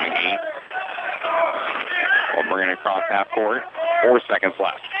 McGee will bring it across half court. 4 seconds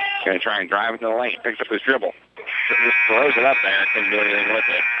left. Going to try and drive into the lane. Picks up his dribble. Just throws it up there. Couldn't do anything with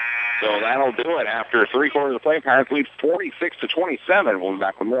it. So that'll do it after 3 quarters of play. Pirates lead 46-27. We'll be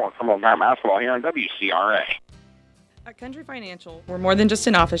back with more Cumberland basketball here on WCRA. At Country Financial, we're more than just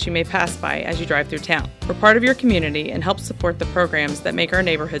an office you may pass by as you drive through town. We're part of your community and help support the programs that make our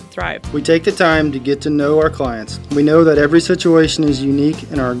neighborhood thrive. We take the time to get to know our clients. We know that every situation is unique,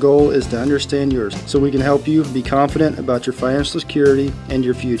 and our goal is to understand yours so we can help you be confident about your financial security and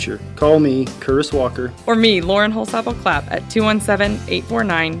your future. Call me, Curtis Walker. Or me, Lauren Holsapple-Clapp, at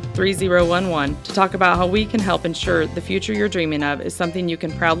 217-849-3011 to talk about how we can help ensure the future you're dreaming of is something you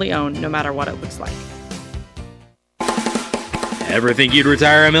can proudly own no matter what it looks like. Ever think you'd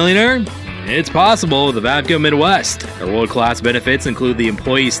retire a millionaire? It's possible with the Vavco Midwest. Our world-class benefits include the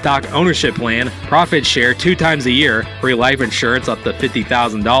employee stock ownership plan, profit share 2 times a year, free life insurance up to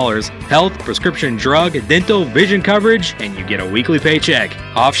 $50,000, health, prescription drug, dental, vision coverage, and you get a weekly paycheck.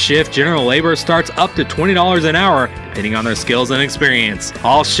 Off-shift general labor starts up to $20 an hour, depending on their skills and experience.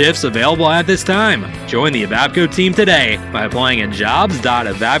 All shifts available at this time. Join the Vavco team today by applying at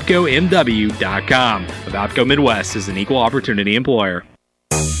jobs.avavcomw.com. Vavco Midwest is an equal opportunity employer.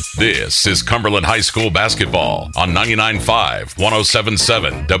 This is Cumberland High School basketball on 99.5,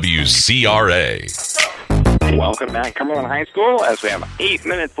 107.7 WCRA. Welcome back, Cumberland High School, as we have 8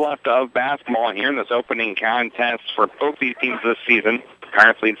 minutes left of basketball here in this opening contest for both these teams this season.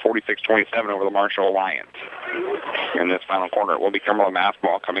 Pirates lead 46-27 over the Marshall Alliance. In this final quarter, it will be Cumberland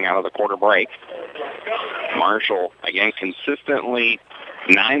basketball coming out of the quarter break. Marshall, again, consistently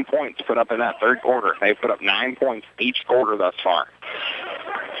 9 points put up in that third quarter. They've put up 9 points each quarter thus far.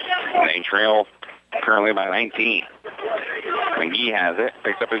 They trail currently by 19. McGee has it,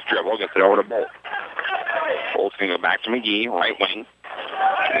 picks up his dribble, gets it over to Bolt. Bolt's going to go back to McGee, right wing.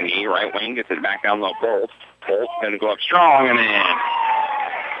 McGee, right wing, gets it back down low. Bolt's going to go up strong and in.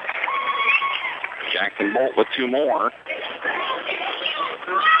 Jackson Bolt with 2 more.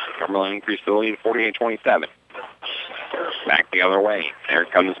 Cumberland increased the lead 48-27. Back the other way. There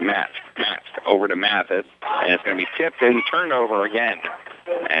comes Matt. Matt over to Mathis. And it's going to be tipped and turned over again.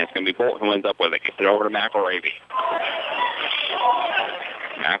 And it's going to be Bolt who ends up with it. Gets it over to McElravy.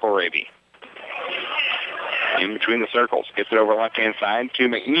 McElravy. In between the circles. Gets it over left-hand side to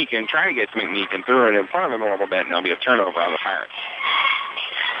McMeekin. Trying to get to McMeekin. Threw it in front of him a little bit. And there'll be a turnover on the Pirates.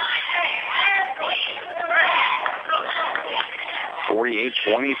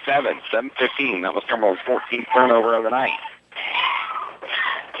 (48-27), 7:15. That was Cumberland's 14th turnover of the night.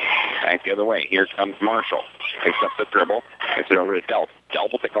 Back the other way. Here comes Marshall. Picks up the dribble. Gets it over to Delp.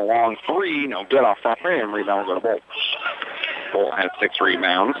 Delp will take a long 3. No good off front rim. Rebound will go to Bolt. Bolt has 6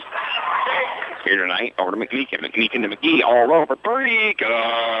 rebounds. Here tonight, over to McMeekin. McMeekin to McGee. All over 3. Good.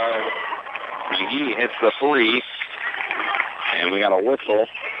 McGee hits the 3. And we got a whistle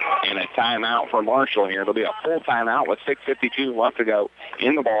and a timeout for Marshall here. It'll be a full timeout with 6:52 left to go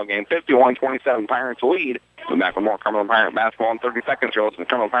in the ball game. 51-27 Pirates lead. We'll be back with more Cumberland Pirate basketball in 30 seconds. You're listening to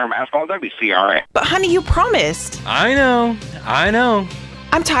Cumberland Pirate basketball on WCRA. But honey, you promised. I know.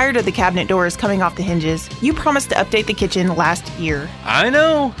 I'm tired of the cabinet doors coming off the hinges. You promised to update the kitchen last year. I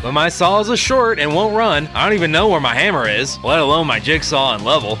know, but my saw is a short and won't run. I don't even know where my hammer is, let alone my jigsaw and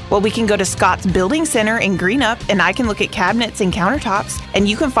level. Well, we can go to Scott's Building Center in Greenup, and I can look at cabinets and countertops, and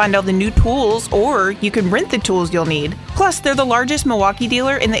you can find all the new tools, or you can rent the tools you'll need. Plus, they're the largest Milwaukee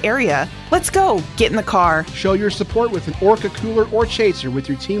dealer in the area. Let's go. Get in the car. Show your support with an Orca cooler or chaser with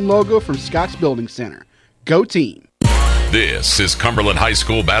your team logo from Scott's Building Center. Go team. This is Cumberland High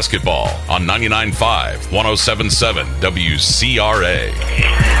School basketball on 99.5, 107.7 WCRA.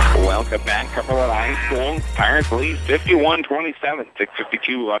 Welcome back, Cumberland High School. Pirates lead 51-27.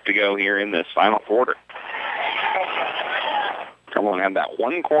 6:52 left to go here in this final quarter. Cumberland had that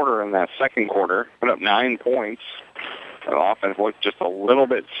one quarter in that second quarter, put up 9 points. The offense looked just a little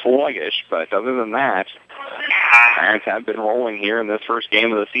bit sluggish, but other than that, Pirates have been rolling here in this first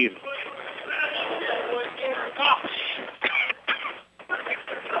game of the season.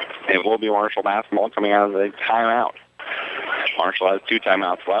 It will be Marshall basketball coming out of the timeout. Marshall has 2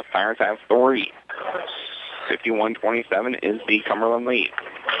 timeouts left. Pirates have 3. 51-27 is the Cumberland lead.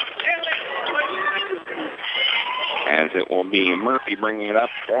 As it will be Murphy bringing it up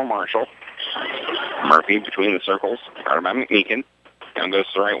for Marshall. Murphy between the circles, guarded by McMeekin. Now goes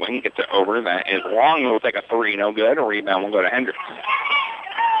to the right wing, gets it over. That is long. He'll take a 3, no good. A rebound will go to Hendricks.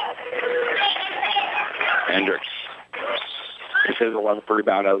 Hendricks. This is his 11th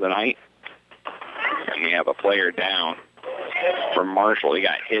rebound of the night. And we have a player down from Marshall. He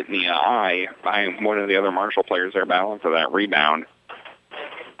got hit in the eye by one of the other Marshall players there battling for that rebound.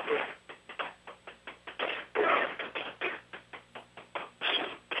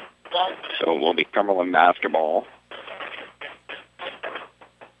 So it will be Cumberland basketball.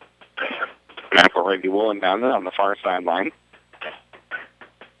 McElravy will inbound it on the far sideline.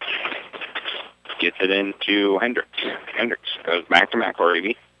 Gets it into Hendricks. Hendricks goes back to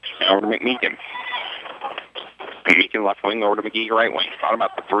McElravy. Over to McMeekin. McMeekin left wing over to McGee right wing. Thought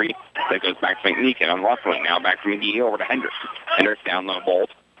about the 3. That goes back to McMeekin on left wing. Now back to McGee over to Hendricks. Hendricks down low, Bolt.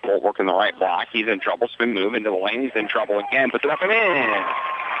 Bolt working the right block. He's in trouble. Spin move into the lane. He's in trouble again. Puts it up and in.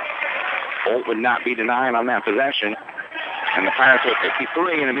 Bolt would not be denied on that possession. And the Pirates with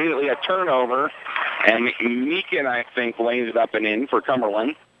 53 and immediately a turnover. And McMeekin, I think, lays it up and in for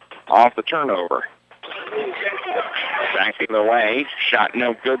Cumberland off the turnover. Back the other way. Shot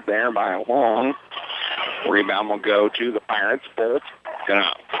no good there by Long. Rebound will go to the Pirates. Bolt going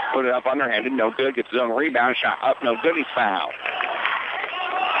to put it up underhanded. No good. Gets his own rebound. Shot up. No good. He's fouled.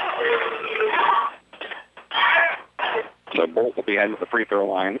 So Bolt will be heading to the free throw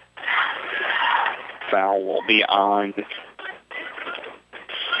line. Foul will be on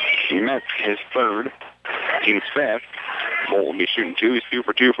Metz, his third. Team's fifth. Bolt will be shooting two. He's 2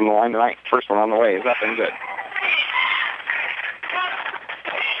 for 2 from the line tonight. First one on the way is up and good.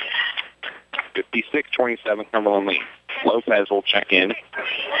 56-27 Cumberland lead. Lopez will check in.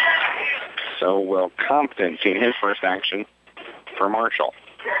 So will Compton seeing his first action for Marshall.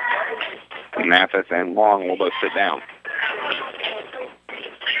 Mathis and Long will both sit down.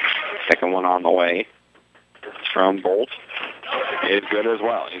 Second one on the way from Bolt is good as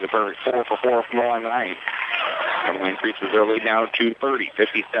well. He's a perfect 4 for 4 from the line tonight. Cumberland increases their lead now to 30,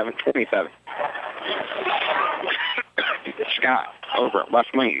 57-27. Scott over at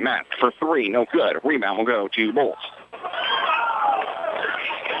left wing. Matt for 3, no good. Rebound will go to Bolt.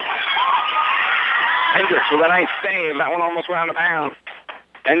 Hendricks with a nice save. That one almost went out of bounds.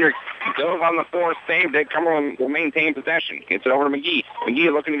 Hendricks goes on the floor, saved it. Cumberland will maintain possession. Gets it over to McGee.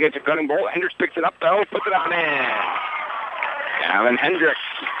 McGee looking to get to Gunning Bolt. Hendricks picks it up, though. Puts it up and in. Gavin Hendricks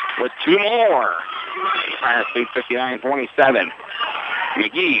with 2 more. Pirates lead 59-27.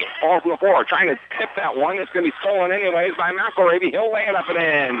 McGee falls from the floor, trying to tip that one. It's going to be stolen anyways by McElravy. He'll lay it up and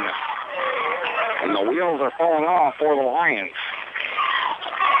in. And the wheels are falling off for the Lions.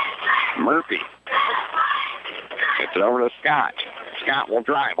 Murphy gets it over to Scott. Scott will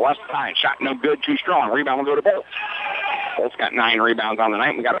drive. Left side. Shot no good. Too strong. Rebound will go to Bolt. Bolt's got 9 rebounds on the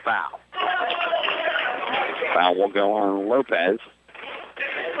night. We got a foul. Foul will go on Lopez.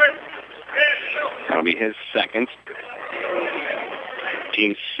 That'll be his second.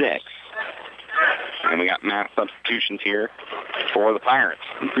 Team 6. And we got mass substitutions here for the Pirates.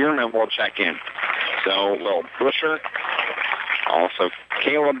 Bierman will check in. So will Busher, also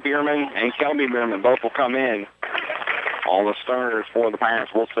Caleb Bierman and Kelby Bierman both will come in. All the starters for the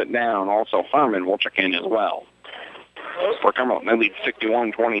Pirates will sit down. Also Herman will check in as well. For Cumberland, they lead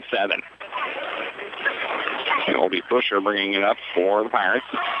 61-27. It will be Busher bringing it up for the Pirates.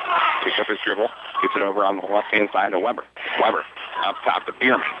 Picks up his dribble. Gets it over on the left-hand side to Weber. Weber up top to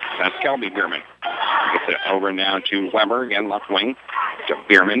Bierman. That's Kelby Bierman. Gets it over now to Weber. Again, left wing to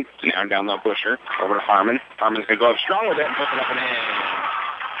Bierman. Now down low Busher. Over to Harmon. Harmon's going to go up strong with it and puts it up and in.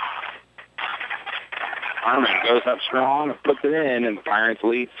 Harmon goes up strong, puts it in, and the Pirates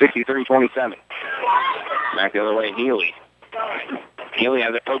lead 63-27. Back the other way, Healy. Healy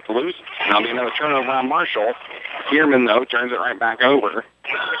has it poked loose, and that'll be another turnover on Marshall. Bierman, though, turns it right back over.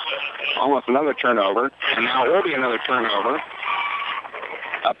 Almost another turnover, and now it will be another turnover.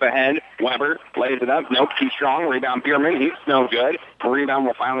 Up ahead, Weber lays it up. Nope, too strong. Rebound, Bierman. He's no good. The rebound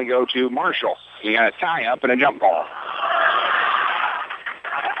will finally go to Marshall. You got a tie-up and a jump ball.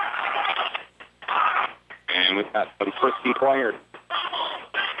 And we've got some frisky players.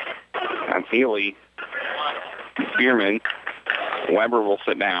 That's Healy. Bierman. Weber will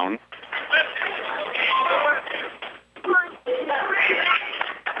sit down.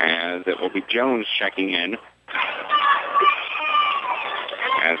 As it will be Jones checking in.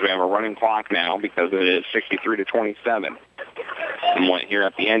 As we have a running clock now because it is 63-27. And what here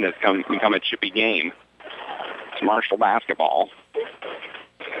at the end has become a chippy game. It's Marshall basketball.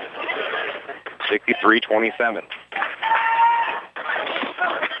 63-27.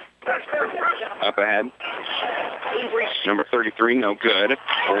 Up ahead. Number 33, no good.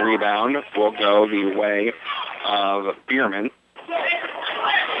 The rebound will go the way of Bierman.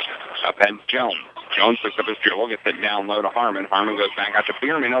 Up ahead, Jones. Jones picks up his dribble, gets it down low to Harmon. Harmon goes back out to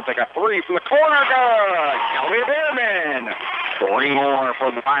Bierman. He'll take a 3 from the corner. Good! Kelby Bierman. 3 more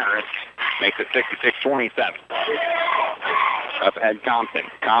for the Pirates. Makes it 66-27. Up ahead, Compton.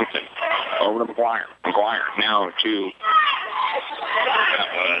 Compton. Over to McGuire. McGuire now to... That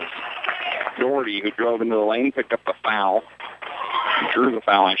was Doherty, who drove into the lane, picked up the foul. Drew the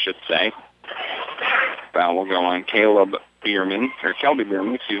foul, I should say. Foul will go on Caleb Bierman, or Kelby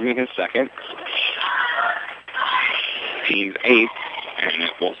Bierman, excuse me, his second. Team's 8th, and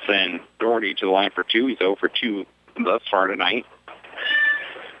it will send Doherty to the line for 2. He's 0 for 2 thus far tonight.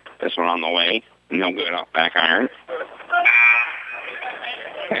 This one on the way. No good off back iron.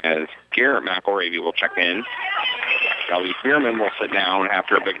 As Garrett McElravy will check in. Kelby Bierman will sit down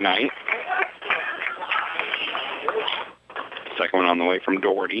after a big night. Second one on the way from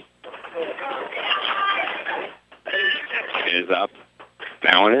Doherty. Is up.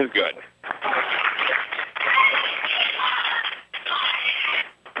 That one is good.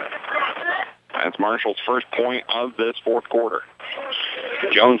 That's Marshall's first point of this fourth quarter.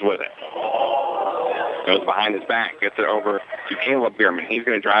 Jones with it. Goes behind his back. Gets it over to Caleb Bierman. He's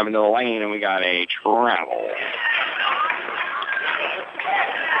going to drive into the lane, and we got a travel.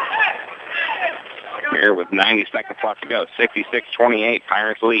 Here with 90 seconds left to go. 66-28,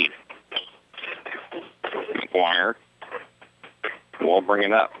 Pirates lead. McGuire will bring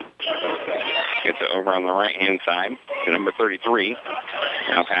it up. Gets it over on the right-hand side to number 33.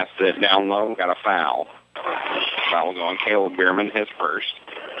 Now passes it down low. Got a foul. Foul will go on Caleb Bierman, his first.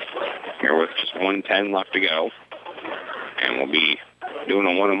 Here with just 1:10 left to go. And we'll be doing a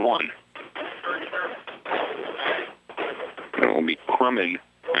 1-and-1. It will be Crumman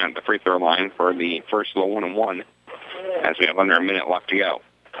at the free throw line for the first of the 1-and-1 as we have under a minute left to go.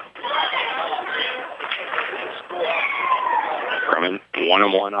 Crumman,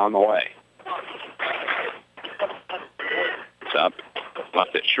 1-and-1 on the way. It's up.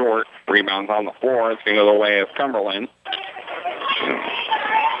 Left it short. Rebounds on the floor. It's going to go the way of Cumberland.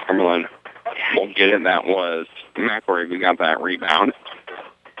 Cumberland will get it. That was McElroy who got that rebound.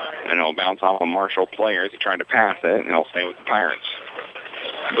 And it'll bounce off of Marshall players. He tried to pass it, and it'll stay with the Pirates.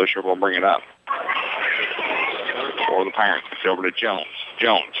 Busher will bring it up for the Pirates. It's over to Jones.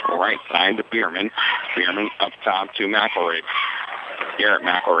 Jones, right side to Bierman. Bierman up top to McElroy. Garrett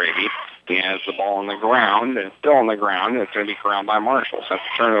McElroy. He has the ball on the ground, and it's still on the ground, and it's going to be corralled by Marshall. So that's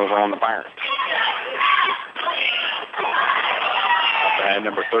a turnover on the Pirates.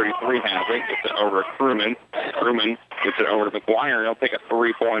 Number 33 has it. Gets it over to Crewman. Crewman gets it over to McGuire. He'll take a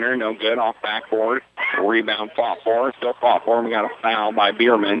three-pointer. No good. Off backboard. Rebound fought for. Still fought for. We got a foul by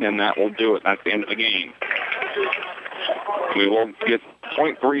Bierman, and that will do it. That's the end of the game. We will get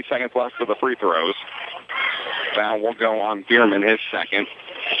 0.3 seconds left for the free throws. Foul will go on Bierman, his second.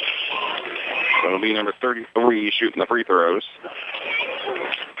 So it'll be number 33 shooting the free throws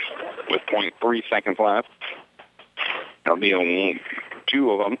with 0.3 seconds left. There'll be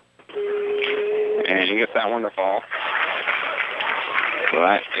two of them. And he gets that one to fall.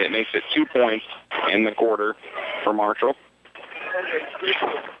 So it makes it 2 points in the quarter for Marshall.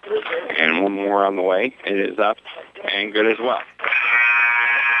 And one more on the way. It is up and good as well.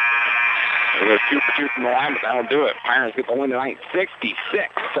 It goes 2 for 2 from the line, but that'll do it. Pirates get the win tonight,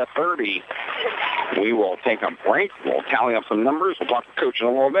 66-30. We will take a break. We'll tally up some numbers. We'll talk to coach in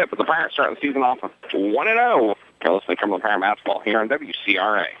a little bit, but the Pirates start the season off 1-0. You're listening to Cumberland Pirate Basketball here on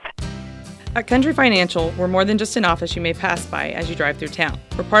WCRA. At Country Financial, we're more than just an office you may pass by as you drive through town.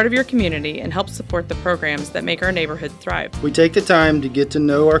 We're part of your community and help support the programs that make our neighborhood thrive. We take the time to get to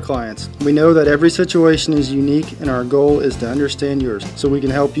know our clients. We know that every situation is unique, and our goal is to understand yours so we can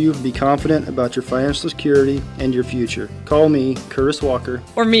help you be confident about your financial security and your future. Call me, Curtis Walker.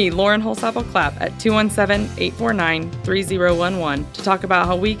 Or me, Lauren Holsapple-Clapp, at 217-849-3011 to talk about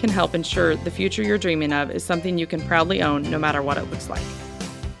how we can help ensure the future you're dreaming of is something you can proudly own no matter what it looks like.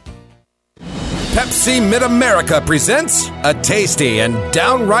 Pepsi Mid-America presents a tasty and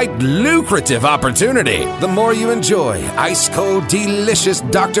downright lucrative opportunity. The more you enjoy ice-cold, delicious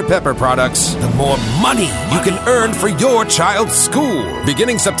Dr. Pepper products, the more money you can earn for your child's school.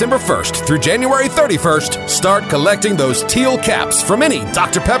 Beginning September 1st through January 31st, start collecting those teal caps from any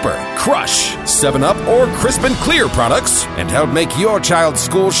Dr. Pepper, Crush, 7-Up, or Crisp and Clear products and help make your child's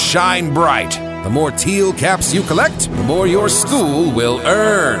school shine bright. The more teal caps you collect, the more your school will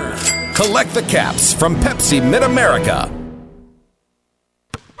earn. Collect the caps from Pepsi Mid-America.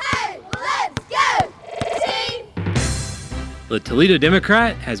 Hey, let's go, team! The Toledo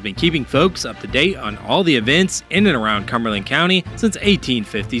Democrat has been keeping folks up to date on all the events in and around Cumberland County since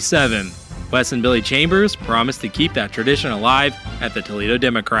 1857. Wes and Billy Chambers promised to keep that tradition alive at the Toledo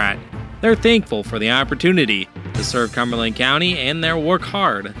Democrat. They're thankful for the opportunity to serve Cumberland County, and they'll work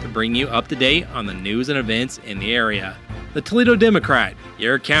hard to bring you up to date on the news and events in the area. The Toledo Democrat,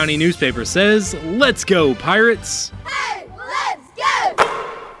 your county newspaper, says, "Let's go, Pirates!" Hey, let's go!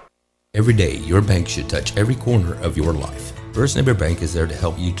 Every day, your bank should touch every corner of your life. First Neighbor Bank is there to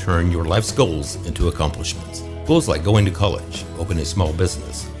help you turn your life's goals into accomplishments. Goals like going to college, opening a small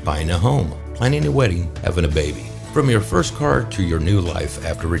business, buying a home, planning a wedding, having a baby. From your first car to your new life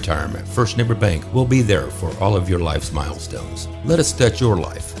after retirement, First Neighbor Bank will be there for all of your life's milestones. Let us touch your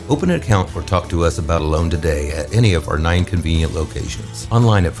life. Open an account or talk to us about a loan today at any of our 9 convenient locations.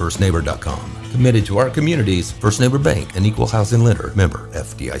 Online at firstneighbor.com. Committed to our communities, First Neighbor Bank, an equal housing lender, member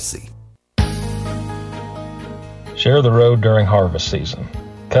FDIC. Share the road during harvest season.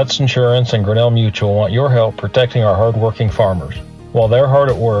 Cuts Insurance and Grinnell Mutual want your help protecting our hardworking farmers. While they're hard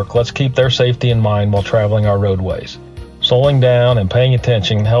at work, let's keep their safety in mind while traveling our roadways. Slowing down and paying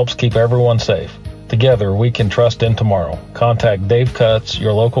attention helps keep everyone safe. Together, we can trust in tomorrow. Contact Dave Cutts,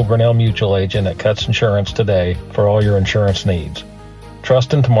 your local Grinnell Mutual agent at Cutts Insurance today for all your insurance needs.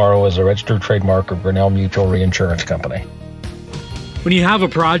 Trust in tomorrow is a registered trademark of Grinnell Mutual Reinsurance Company. When you have a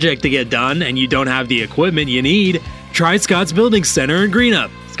project to get done and you don't have the equipment you need, try Scott's Building Center in Greenup.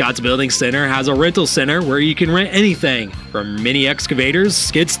 Scott's Building Center has a rental center where you can rent anything from mini excavators,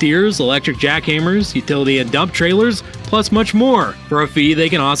 skid steers, electric jackhammers, utility and dump trailers, plus much more. For a fee, they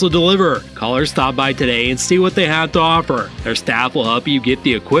can also deliver. Call or stop by today and see what they have to offer. Their staff will help you get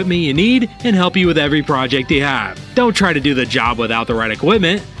the equipment you need and help you with every project you have. Don't try to do the job without the right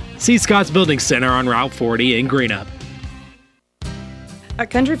equipment. See Scott's Building Center on Route 40 in Greenup. At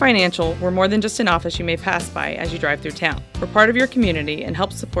Country Financial, we're more than just an office you may pass by as you drive through town. We're part of your community and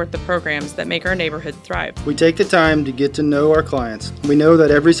help support the programs that make our neighborhood thrive. We take the time to get to know our clients. We know that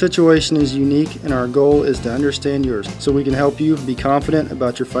every situation is unique and our goal is to understand yours so we can help you be confident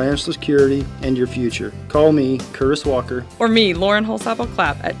about your financial security and your future. Call me, Curtis Walker. Or me, Lauren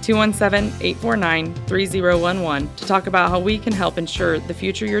Holsapple-Clapp at 217-849-3011 to talk about how we can help ensure the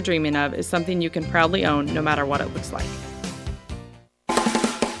future you're dreaming of is something you can proudly own no matter what it looks like.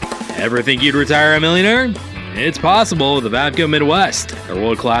 Ever think you'd retire a millionaire? It's possible with the Vavco Midwest. Our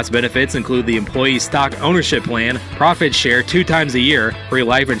world-class benefits include the employee stock ownership plan, profit share 2 times a year, free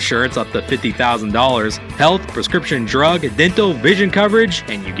life insurance up to $50,000, health, prescription drug, dental, vision coverage,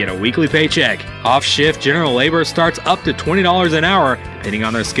 and you get a weekly paycheck. Off-shift general labor starts up to $20 an hour, depending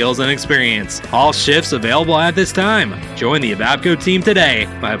on their skills and experience. All shifts available at this time. Join the Vavco team today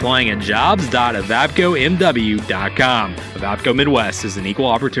by applying at jobs.avavcomw.com. Vavco Midwest is an equal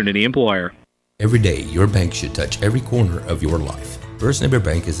opportunity employer. Every day, your bank should touch every corner of your life. First Neighbor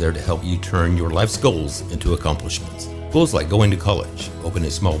Bank is there to help you turn your life's goals into accomplishments. Goals like going to college, opening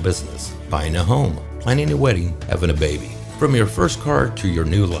a small business, buying a home, planning a wedding, having a baby. From your first car to your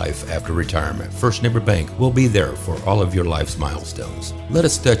new life after retirement, First Neighbor Bank will be there for all of your life's milestones. Let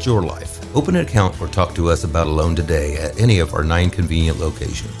us touch your life. Open an account or talk to us about a loan today at any of our 9 convenient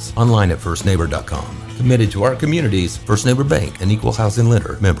locations. Online at firstneighbor.com. Committed to our communities, First Neighbor Bank, an equal housing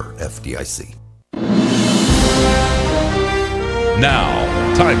lender, member FDIC. Now,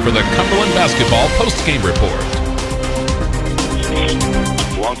 time for the Cumberland Basketball Post-Game Report.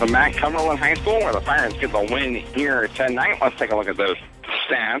 Welcome back, Cumberland High School, where the Pirates get the win here tonight. Let's take a look at those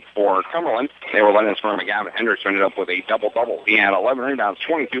stats for Cumberland. They were led in scoring. Gavin Hendricks ended up with a double-double. He had 11 rebounds,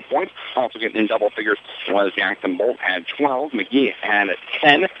 22 points. Also getting in double figures was Jackson Bolt, had 12. McGee had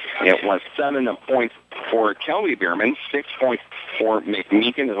 10. It was 7 points for Kelby Bierman, 6 points for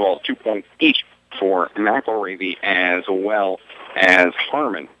McMeekin, as well as 2 points each for McElravy, as well as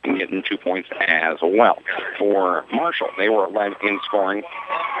Harmon getting 2 points as well. For Marshall, they were led in scoring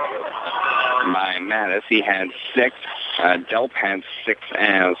by Mattis. He had 6. Delp had 6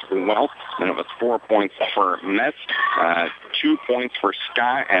 as well. And it was 4 points for Metz, 2 points for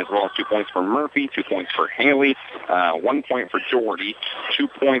Scott, as well as 2 points for Murphy, 2 points for Haley, 1 point for Doherty, 2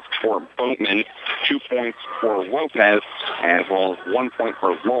 points for Boatman, 2 points for Lopez, as well as 1 point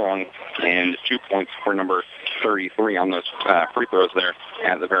for Long, and 2 points for number 33 on those free throws there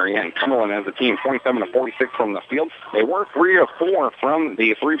at the very end. Cumberland as a team, 27 of 46 from the field. They were 3 of 4 from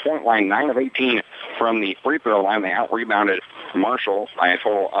the three-point line, 9 of 18 from the free throw line. They out-rebounded Marshall by a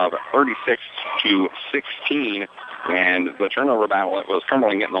total of 36 to 16. And the turnover battle, it was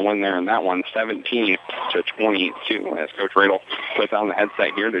Cumberland getting the win there in that one, 17 to 22. As Coach Radel puts on the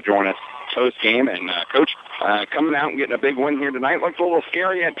headset here to join us post-game. And, Coach, coming out and getting a big win here tonight. Looked a little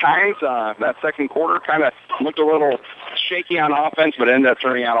scary at times. That second quarter kind of looked a little shaky on offense, but ended up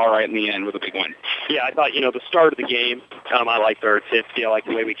turning out all right in the end with a big win. Yeah, I thought, the start of the game, I liked our intensity. I liked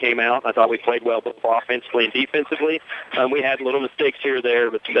the way we came out. I thought we played well both offensively and defensively. We had little mistakes here or there,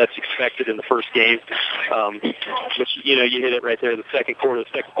 but that's expected in the first game. But, you hit it right there in the second quarter. The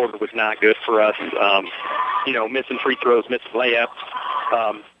second quarter was not good for us. Missing free throws, missing layups.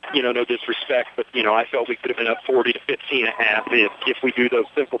 No disrespect, but, I felt we could have been up 40 to 15 and a half if we do those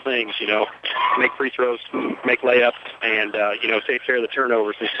simple things, make free throws, make layups, and, take care of the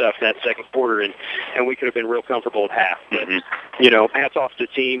turnovers and stuff in that second quarter, and we could have been real comfortable at half. But, hats off to the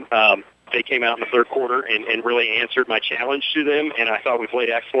team. They came out in the third quarter and really answered my challenge to them, and I thought we played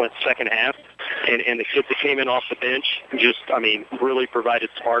excellent second half. And the kids that came in off the bench really provided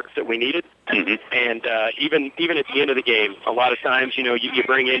sparks that we needed. Mm-hmm. And even at the end of the game, a lot of times, you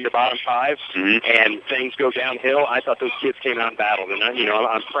bring in your bottom 5 and things go downhill. I thought those kids came out and battled, and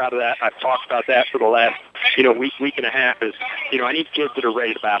I'm proud of that. I've talked about that for the last week and a half. Is I need kids that are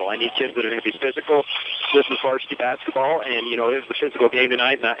ready to battle. I need kids that are going to be physical, this is varsity basketball, and, it was a physical game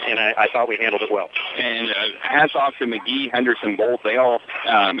tonight, and I thought we handled it well. And hats off to McGee, Henderson, Bolt. They all,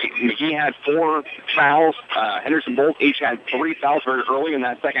 McGee had 4 fouls. Henderson, Bolt each had 3 fouls very early in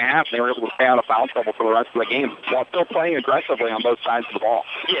that second half. They were able to stay out of foul trouble for the rest of the game while still playing aggressively on both sides of the ball.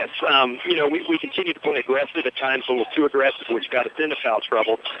 Yes, we continue to play aggressive, at times a little too aggressive, which got us into foul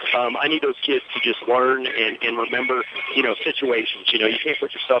trouble. I need those kids to just learn and remember, situations. You can't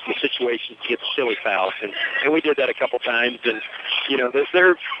put yourself in situations to get silly fouls, and we did that a couple times, and,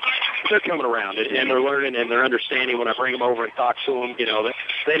 they're coming around, and they're learning, and they're understanding when I bring them over and talk to them,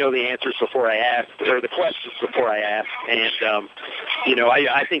 they know the answers before I ask, or the questions before I ask, and,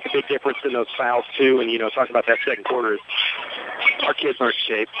 I think a big difference in those fouls, too, and, talking about that second quarter is our kids aren't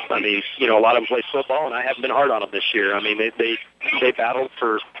in shape. I mean, a lot of them play football, and I haven't been hard on them this year. I mean, they battled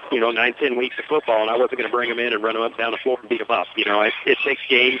for, 9-10 weeks of football, and I wasn't going to bring them in and run them up down the floor and beat them up. It takes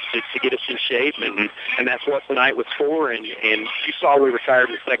games to get us in shape, and that's what tonight was for, and you saw we were tired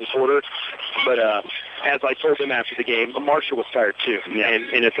in the second quarter, but as I told them after the game, Marshall was tired too,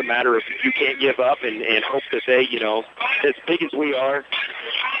 and it's a matter of you can't give up and hope that they, as big as we are,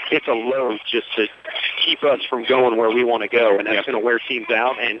 it's a load just to keep us from going where we want to go, and that's going to wear teams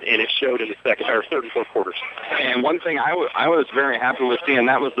out, and it showed in the third and fourth quarters. And one thing I was very happy with seeing,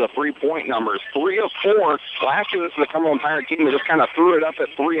 that was the 3-point numbers. 3 of 4. Last year, this was the Cumberland Pirate team that just kind of threw it up at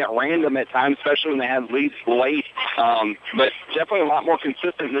 3 at random at times, especially when they had leads late. But definitely a lot more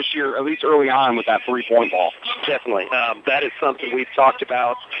consistent this year, at least early on, with that 3-point ball. Definitely. That is something we've talked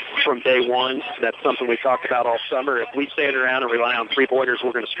about from day one. That's something we talked about all summer. If we stand around and rely on 3-pointers,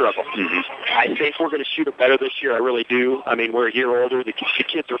 we're going to struggle. I think we're going to shoot it better this year. I really do. I mean, we're a year older. The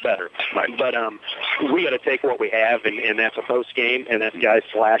kids are better. But we got to take what we have, and that's a post game, and that's guys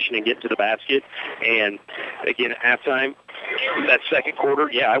slashing and getting to the basket. And, again, at halftime, that second quarter,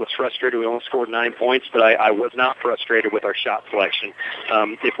 I was frustrated. We only scored 9 points, but I was not frustrated with our shot selection.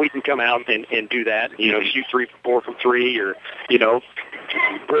 If we can come out and do that, shoot 3 for 4 from 3, or,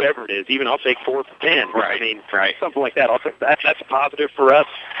 whatever it is, even I'll take 4 for 10. Right. I mean, something like that. That's a positive for us,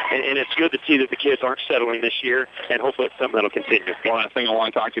 and it's good to see that the kids aren't settling this year, and hopefully it's something that'll continue. One last thing I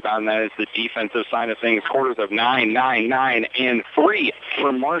want to talk to you about, and that is the defensive side of things. Quarters of 9, 9, 9, and 3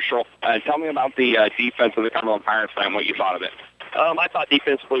 for Marshall. Tell me about the defense of the Cumberland Pirates and what you thought of it. I thought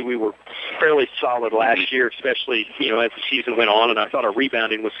defensively we were fairly solid last year, especially, as the season went on, and I thought our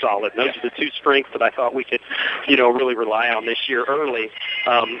rebounding was solid. And those are the 2 strengths that I thought we could, really rely on this year early.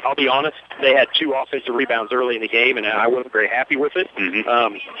 I'll be honest, they had 2 offensive rebounds early in the game, and I wasn't very happy with it.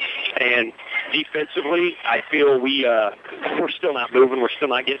 And defensively, I feel we're still not moving. We're still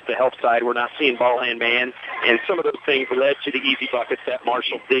not getting to the help side. We're not seeing ball hand man, and some of those things led to the easy buckets that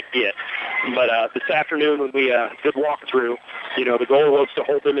Marshall did get. But this afternoon when we did walk through, the goal was to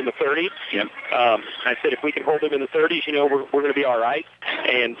hold them in the 30s. Yep. I said if we can hold them in the 30s, we're going to be all right.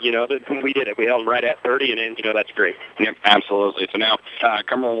 And, we did it. We held them right at 30, and that's great. Yep, absolutely. So now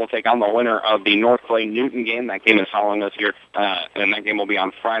Cumberland will take on the winner of the North Clay-Newton game. That game is following us here, and that game will be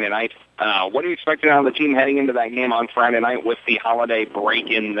on Friday night. What are you expecting out of the team heading into that game on Friday night with the holiday break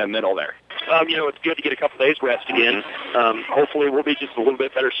in the middle there? It's good to get a couple days rest again. Hopefully we'll be just a little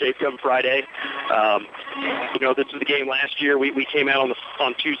bit better shape come Friday. This was the game last year. We came out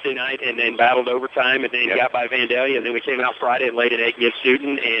on Tuesday night and then battled overtime and then got by Vandalia, and then we came out Friday and laid an egg against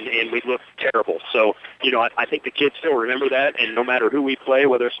Newton, and we looked terrible. So, I think the kids still remember that, and no matter who we play,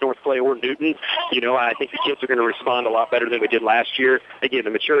 whether it's North Clay or Newton, I think the kids are going to respond a lot better than we did last year. Again,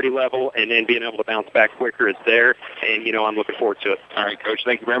 the maturity level and then being able to bounce back quicker is there, and, I'm looking forward to it. All right, Coach,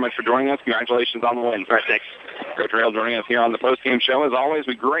 thank you very much for joining us. Congratulations on the win. All right, thanks. Coach Rail joining us here on the postgame show. As always,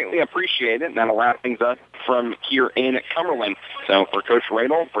 we greatly appreciate it, and that'll wrap things up from here in Cumberland. So for Coach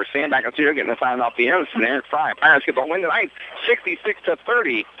Radel, for Sam back on studio, getting the sign off the air, and Eric Fry. Pirates get the win tonight,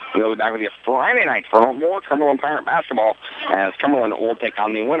 66-30. We'll be back with you Friday night for more Cumberland Pirate basketball, as Cumberland will take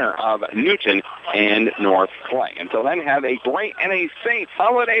on the winner of Newton and North Clay. Until then, have a great and a safe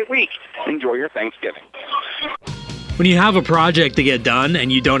holiday week. Enjoy your Thanksgiving. When you have a project to get done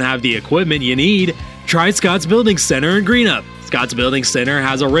and you don't have the equipment you need, try Scott's Building Center in Greenup. Scott's Building Center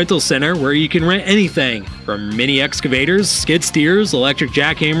has a rental center where you can rent anything from mini excavators, skid steers, electric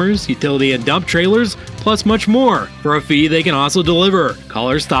jackhammers, utility and dump trailers, plus much more. For a fee, they can also deliver.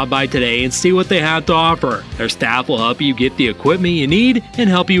 Call or stop by today and see what they have to offer. Their staff will help you get the equipment you need and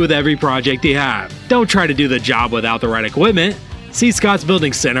help you with every project you have. Don't try to do the job without the right equipment. See Scott's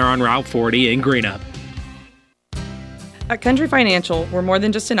Building Center on Route 40 in Greenup. At Country Financial, we're more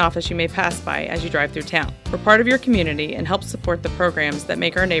than just an office you may pass by as you drive through town. We're part of your community and help support the programs that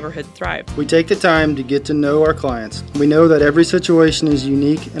make our neighborhood thrive. We take the time to get to know our clients. We know that every situation is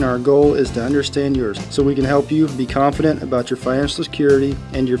unique, and our goal is to understand yours so we can help you be confident about your financial security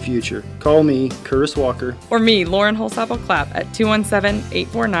and your future. Call me, Curtis Walker, or me, Lauren Holsapple-Clapp, at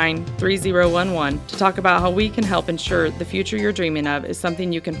 217-849-3011 to talk about how we can help ensure the future you're dreaming of is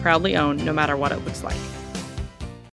something you can proudly own no matter what it looks like.